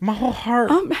 My whole heart.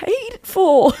 I'm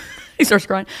hateful. He starts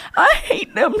crying. I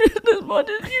hate them just as much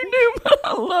as you do, but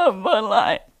I love Bud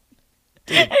Light.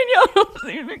 And y'all don't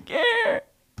seem to care.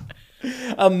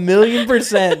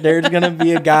 1,000,000% there's going to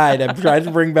be a guy that tries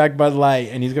to bring back Bud Light,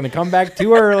 and he's going to come back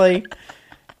too early,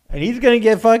 and he's going to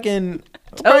get fucking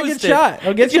Toasted. shot.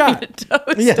 He'll get shot.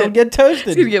 Toasted. Yeah, he'll get toasted.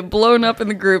 He's going to get blown up in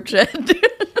the group chat, dude.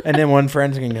 And then one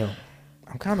friend's going to go,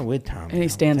 I'm kind of with Tom. And he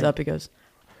stands up. He goes,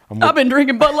 with- I've been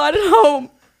drinking Bud Light at home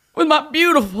with my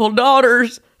beautiful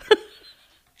daughters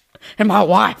and my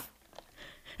wife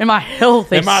and my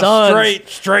healthy and my sons.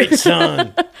 straight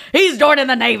son. He's joining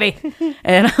the Navy.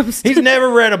 And I'm still... He's never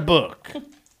read a book.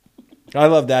 I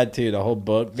love that too, the whole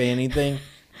book banning thing.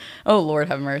 Oh, Lord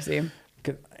have mercy.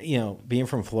 You know, being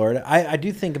from Florida, I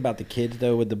do think about the kids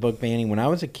though with the book banning. When I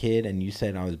was a kid and you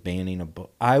said I was banning a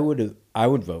book, I would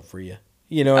vote for you.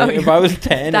 You know, if I was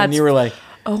 10 and you were like,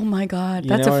 oh my God, You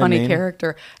that's know a what funny I mean?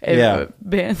 character. Yeah.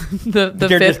 Ban the They're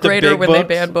fifth just the grader big when books? they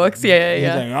ban books. Yeah.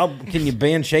 He's like, can you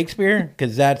ban Shakespeare?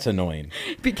 Because that's annoying.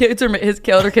 His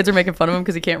other kids are making fun of him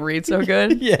because he can't read so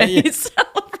good. Yeah, and yeah. he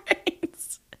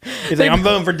celebrates. He's like, I'm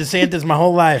voting for DeSantis my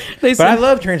whole life. But I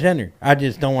love transgender. I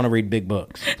just don't want to read big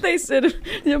books. They said,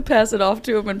 pass it off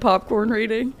to him in popcorn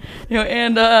reading.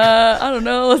 And I don't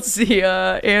know. Let's see,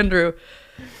 Andrew.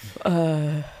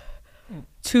 You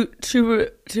should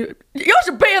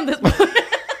ban this book.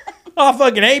 I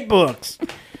fucking hate books.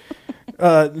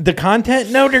 The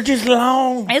content, no, they're just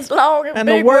long. It's long And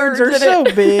the words are so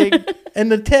big.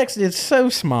 And the text is so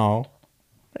small.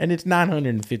 And it's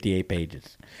 958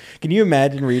 pages. Can you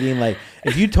imagine reading, like,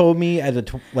 if you told me as a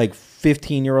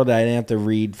 15-year-old I didn't have to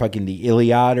read fucking the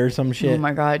Iliad or some shit. Oh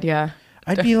my God, yeah.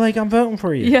 I'd be like, I'm voting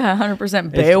for you. Yeah,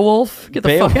 100%. Beowulf. Get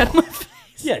the fuck out of my face.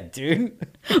 Yeah, dude.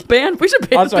 We should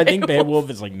ban Also, I think Beowulf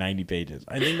is like 90 pages.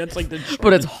 I think that's like the shortest.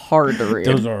 But it's hard to read.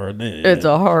 It's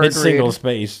a hard It's single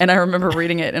space. And I remember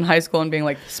reading it in high school and being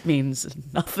like, this means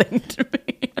nothing to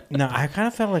me. No, I kind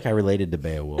of felt like I related to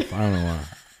Beowulf. I don't know why.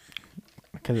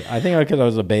 I think because I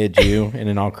was a Bay Jew in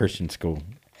an all-Christian school.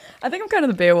 I think I'm kind of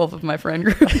the Beowulf of my friend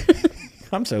group.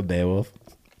 I'm so Beowulf.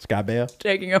 Scott Baio.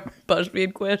 Taking a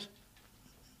BuzzFeed quiz.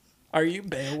 Are you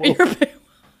Beowulf? You're Beowulf.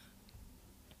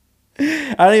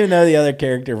 I don't even know the other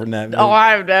character from that movie. Oh,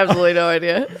 I have absolutely no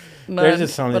idea. There's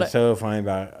just something so funny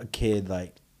about a kid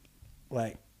like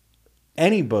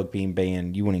any book being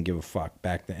banned, you wouldn't give a fuck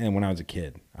back then. And when I was a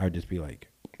kid, I would just be like,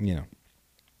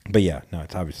 But yeah, no,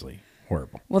 it's obviously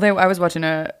horrible. Well, I was watching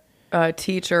a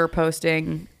teacher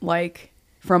posting like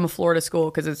from a Florida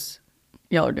school because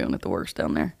y'all are doing it the worst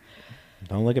down there.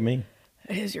 Don't look at me.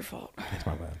 It is your fault. It's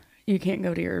my bad. You can't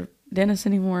go to your dentist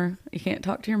anymore. You can't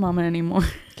talk to your mama anymore.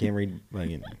 Can't read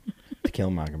To Kill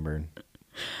a Mockingbird.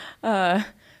 But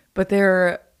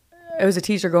it was a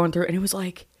teacher going through, and it was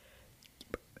like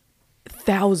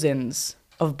thousands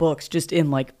of books just in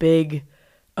like big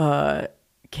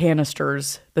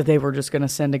canisters that they were just going to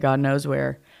send to God knows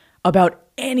where about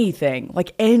anything,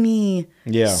 like any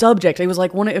subject. It was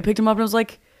like it picked him up and it was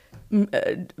like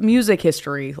music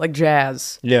history, like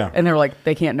jazz. Yeah. And they're like,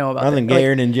 they can't know about nothing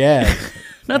gayer than jazz.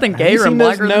 Nothing gayer and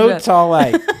blacker than notes all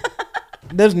like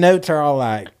those notes are all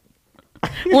like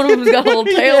one of them's got a little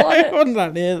tail on it. One's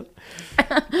not his.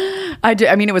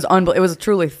 I mean, it was it was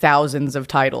truly thousands of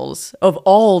titles of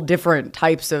all different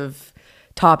types of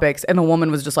topics, and the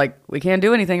woman was just like, we can't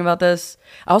do anything about this.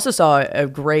 I also saw a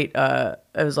great it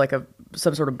was like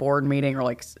some sort of board meeting or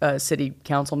like a city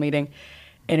council meeting,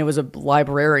 and it was a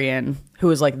librarian who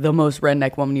was like the most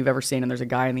redneck woman you've ever seen, and there's a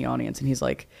guy in the audience, and he's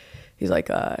like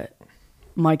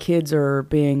my kids are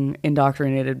being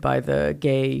indoctrinated by the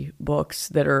gay books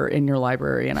that are in your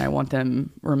library, and I want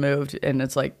them removed. And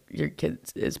it's like, your kid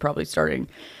is probably starting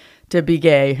to be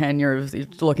gay, and you're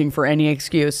looking for any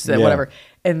excuse that whatever.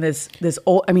 And this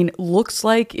old, I mean, looks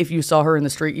like if you saw her in the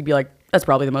street, you'd be like, that's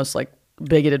probably the most like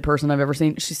bigoted person I've ever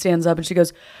seen. She stands up and she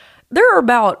goes, there are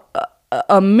about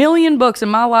a million books in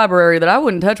my library that I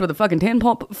wouldn't touch with a fucking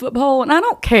 10-foot pole, and I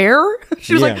don't care.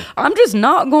 She was like, I'm just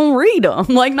not going to read them.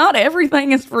 Like, not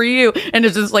everything is for you. And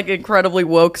it's just like incredibly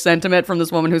woke sentiment from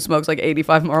this woman who smokes like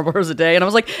 85 Marlboros a day. And I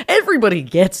was like, everybody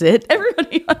gets it.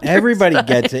 Everybody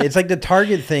gets it. It's like the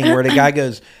Target thing where the guy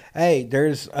goes, hey,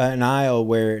 there's an aisle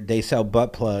where they sell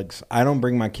butt plugs. I don't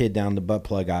bring my kid down the butt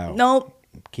plug aisle. Nope.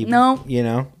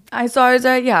 I saw it.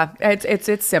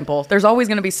 It's simple. There's always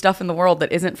going to be stuff in the world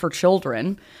that isn't for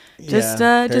children. Just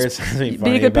something be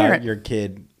funny a good about parent. Your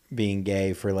kid being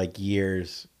gay for like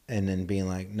years and then being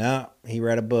like, no, he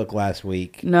read a book last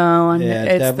week. No,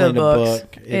 it's the books.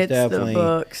 Book. It's definitely the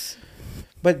books.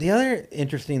 But the other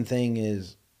interesting thing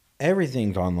is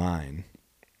everything's online.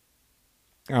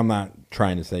 I'm not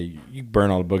trying to say you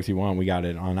burn all the books you want. We got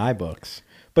it on iBooks.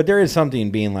 But there is something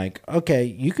being like, okay,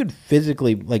 you could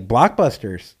physically, like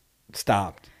Blockbusters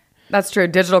stopped. That's true.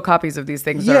 Digital copies of these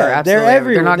things are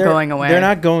absolutely they're not going away. They're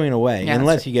not going away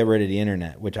unless you get rid of the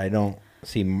internet, which I don't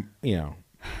see,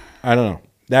 I don't know.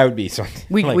 That would be something.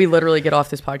 We literally get off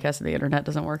this podcast and the internet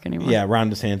doesn't work anymore. Yeah, Ron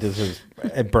DeSantis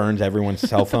it burns everyone's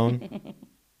cell phone.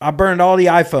 I burned all the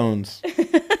iPhones.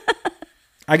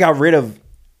 I got rid of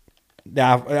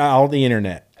all the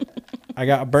internet.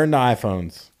 I burned the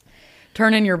iPhones.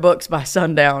 Turn in your books by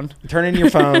sundown. Turn in your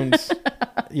phones,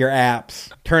 your apps.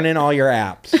 Turn in all your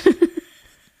apps.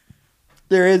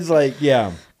 There is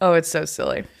Oh, it's so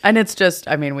silly. And it's just,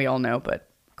 I mean, we all know, but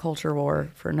culture war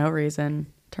for no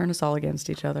reason. Turn us all against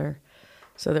each other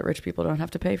so that rich people don't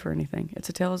have to pay for anything. It's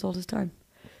a tale as old as time.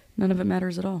 None of it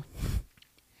matters at all.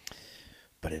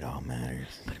 But it all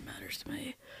matters. But it matters to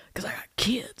me because I got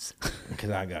kids. Because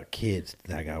I got kids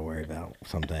that I got to worry about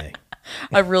someday.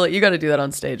 You got to do that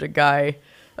on stage. A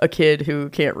kid who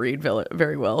can't read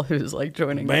very well, who's like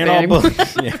joining ban all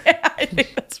books. Yeah. I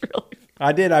think that's really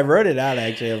funny. I wrote it out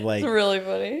actually of like, it's really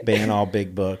funny. Ban all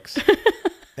big books.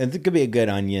 And it could be a good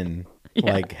Onion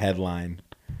like headline.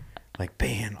 Like,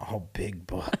 ban all big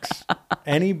books.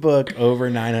 Any book over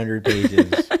 900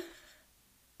 pages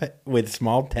with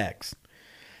small text.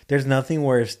 There's nothing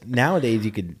worse. Nowadays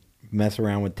you could mess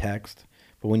around with text.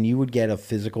 But when you would get a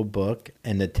physical book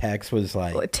and the text was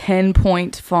like...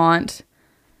 10-point font.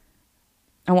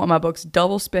 I want my books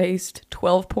double-spaced,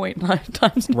 12-point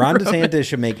times... Ron DeSantis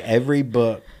should make every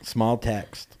book small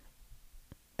text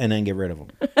and then get rid of them.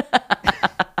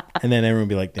 And then everyone would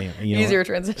be like, damn. Easier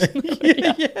transition.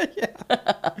 Yeah.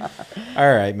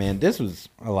 All right, man. This was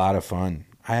a lot of fun.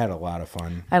 I had a lot of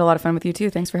fun. I had a lot of fun with you,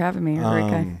 too. Thanks for having me. You're a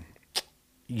great guy.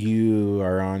 you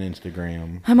are on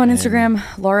Instagram. I'm on Instagram,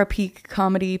 Laura Peek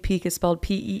Comedy. Peek is spelled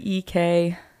Peek.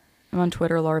 I'm on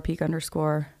Twitter, Laura Peek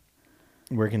 _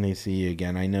 Where can they see you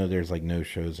again? I know there's like no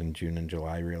shows in June and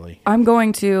July, really. I'm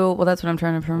going to, well, that's what I'm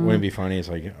trying to promote. Wouldn't it be funny? It's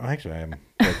like, oh, actually, I'm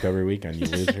booked every weekend, you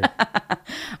loser.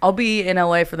 I'll be in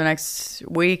LA for the next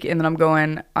week, and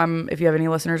then if you have any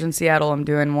listeners in Seattle, I'm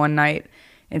doing one night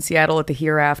in Seattle at the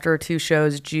Hereafter, 2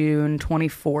 shows, June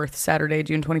 24th, Saturday,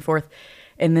 June 24th.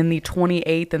 And then the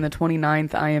 28th and the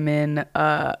 29th, I am in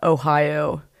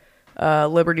Ohio,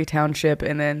 Liberty Township,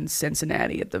 and then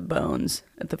Cincinnati at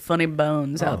the Funny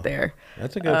Bones out there.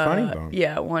 That's a good Funny Bone.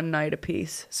 Yeah, one night a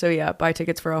piece. So yeah, buy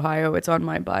tickets for Ohio. It's on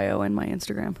my bio and my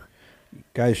Instagram.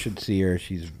 Guys should see her.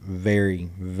 She's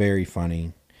very, very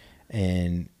funny.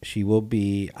 And she will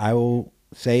be, I will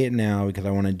say it now because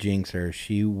I want to jinx her.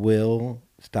 She will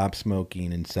stop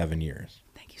smoking in 7 years.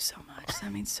 Thank you so much.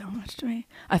 That means so much to me.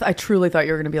 I truly thought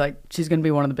you were going to be like, she's going to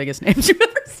be one of the biggest names you've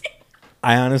ever seen.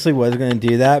 I honestly was going to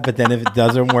do that, but then if it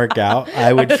doesn't work out,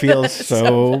 I would feel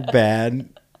so bad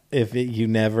if you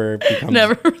never become...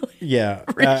 Never really. Yeah,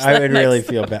 I would really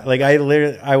feel bad. Like I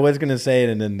was going to say it,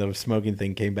 and then the smoking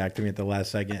thing came back to me at the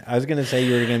last second. I was going to say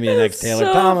you were going to be the next Taylor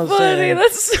Thomas.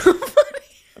 That's so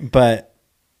funny. But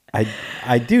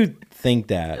I do think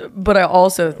that. But I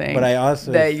also think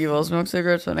that you will smoke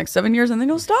cigarettes for the next 7 years and then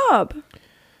you'll stop.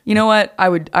 You know what? I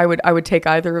would take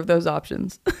either of those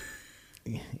options.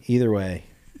 Either way,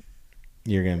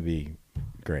 you're going to be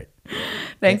great.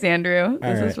 Thanks, Andrew.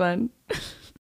 This was fun.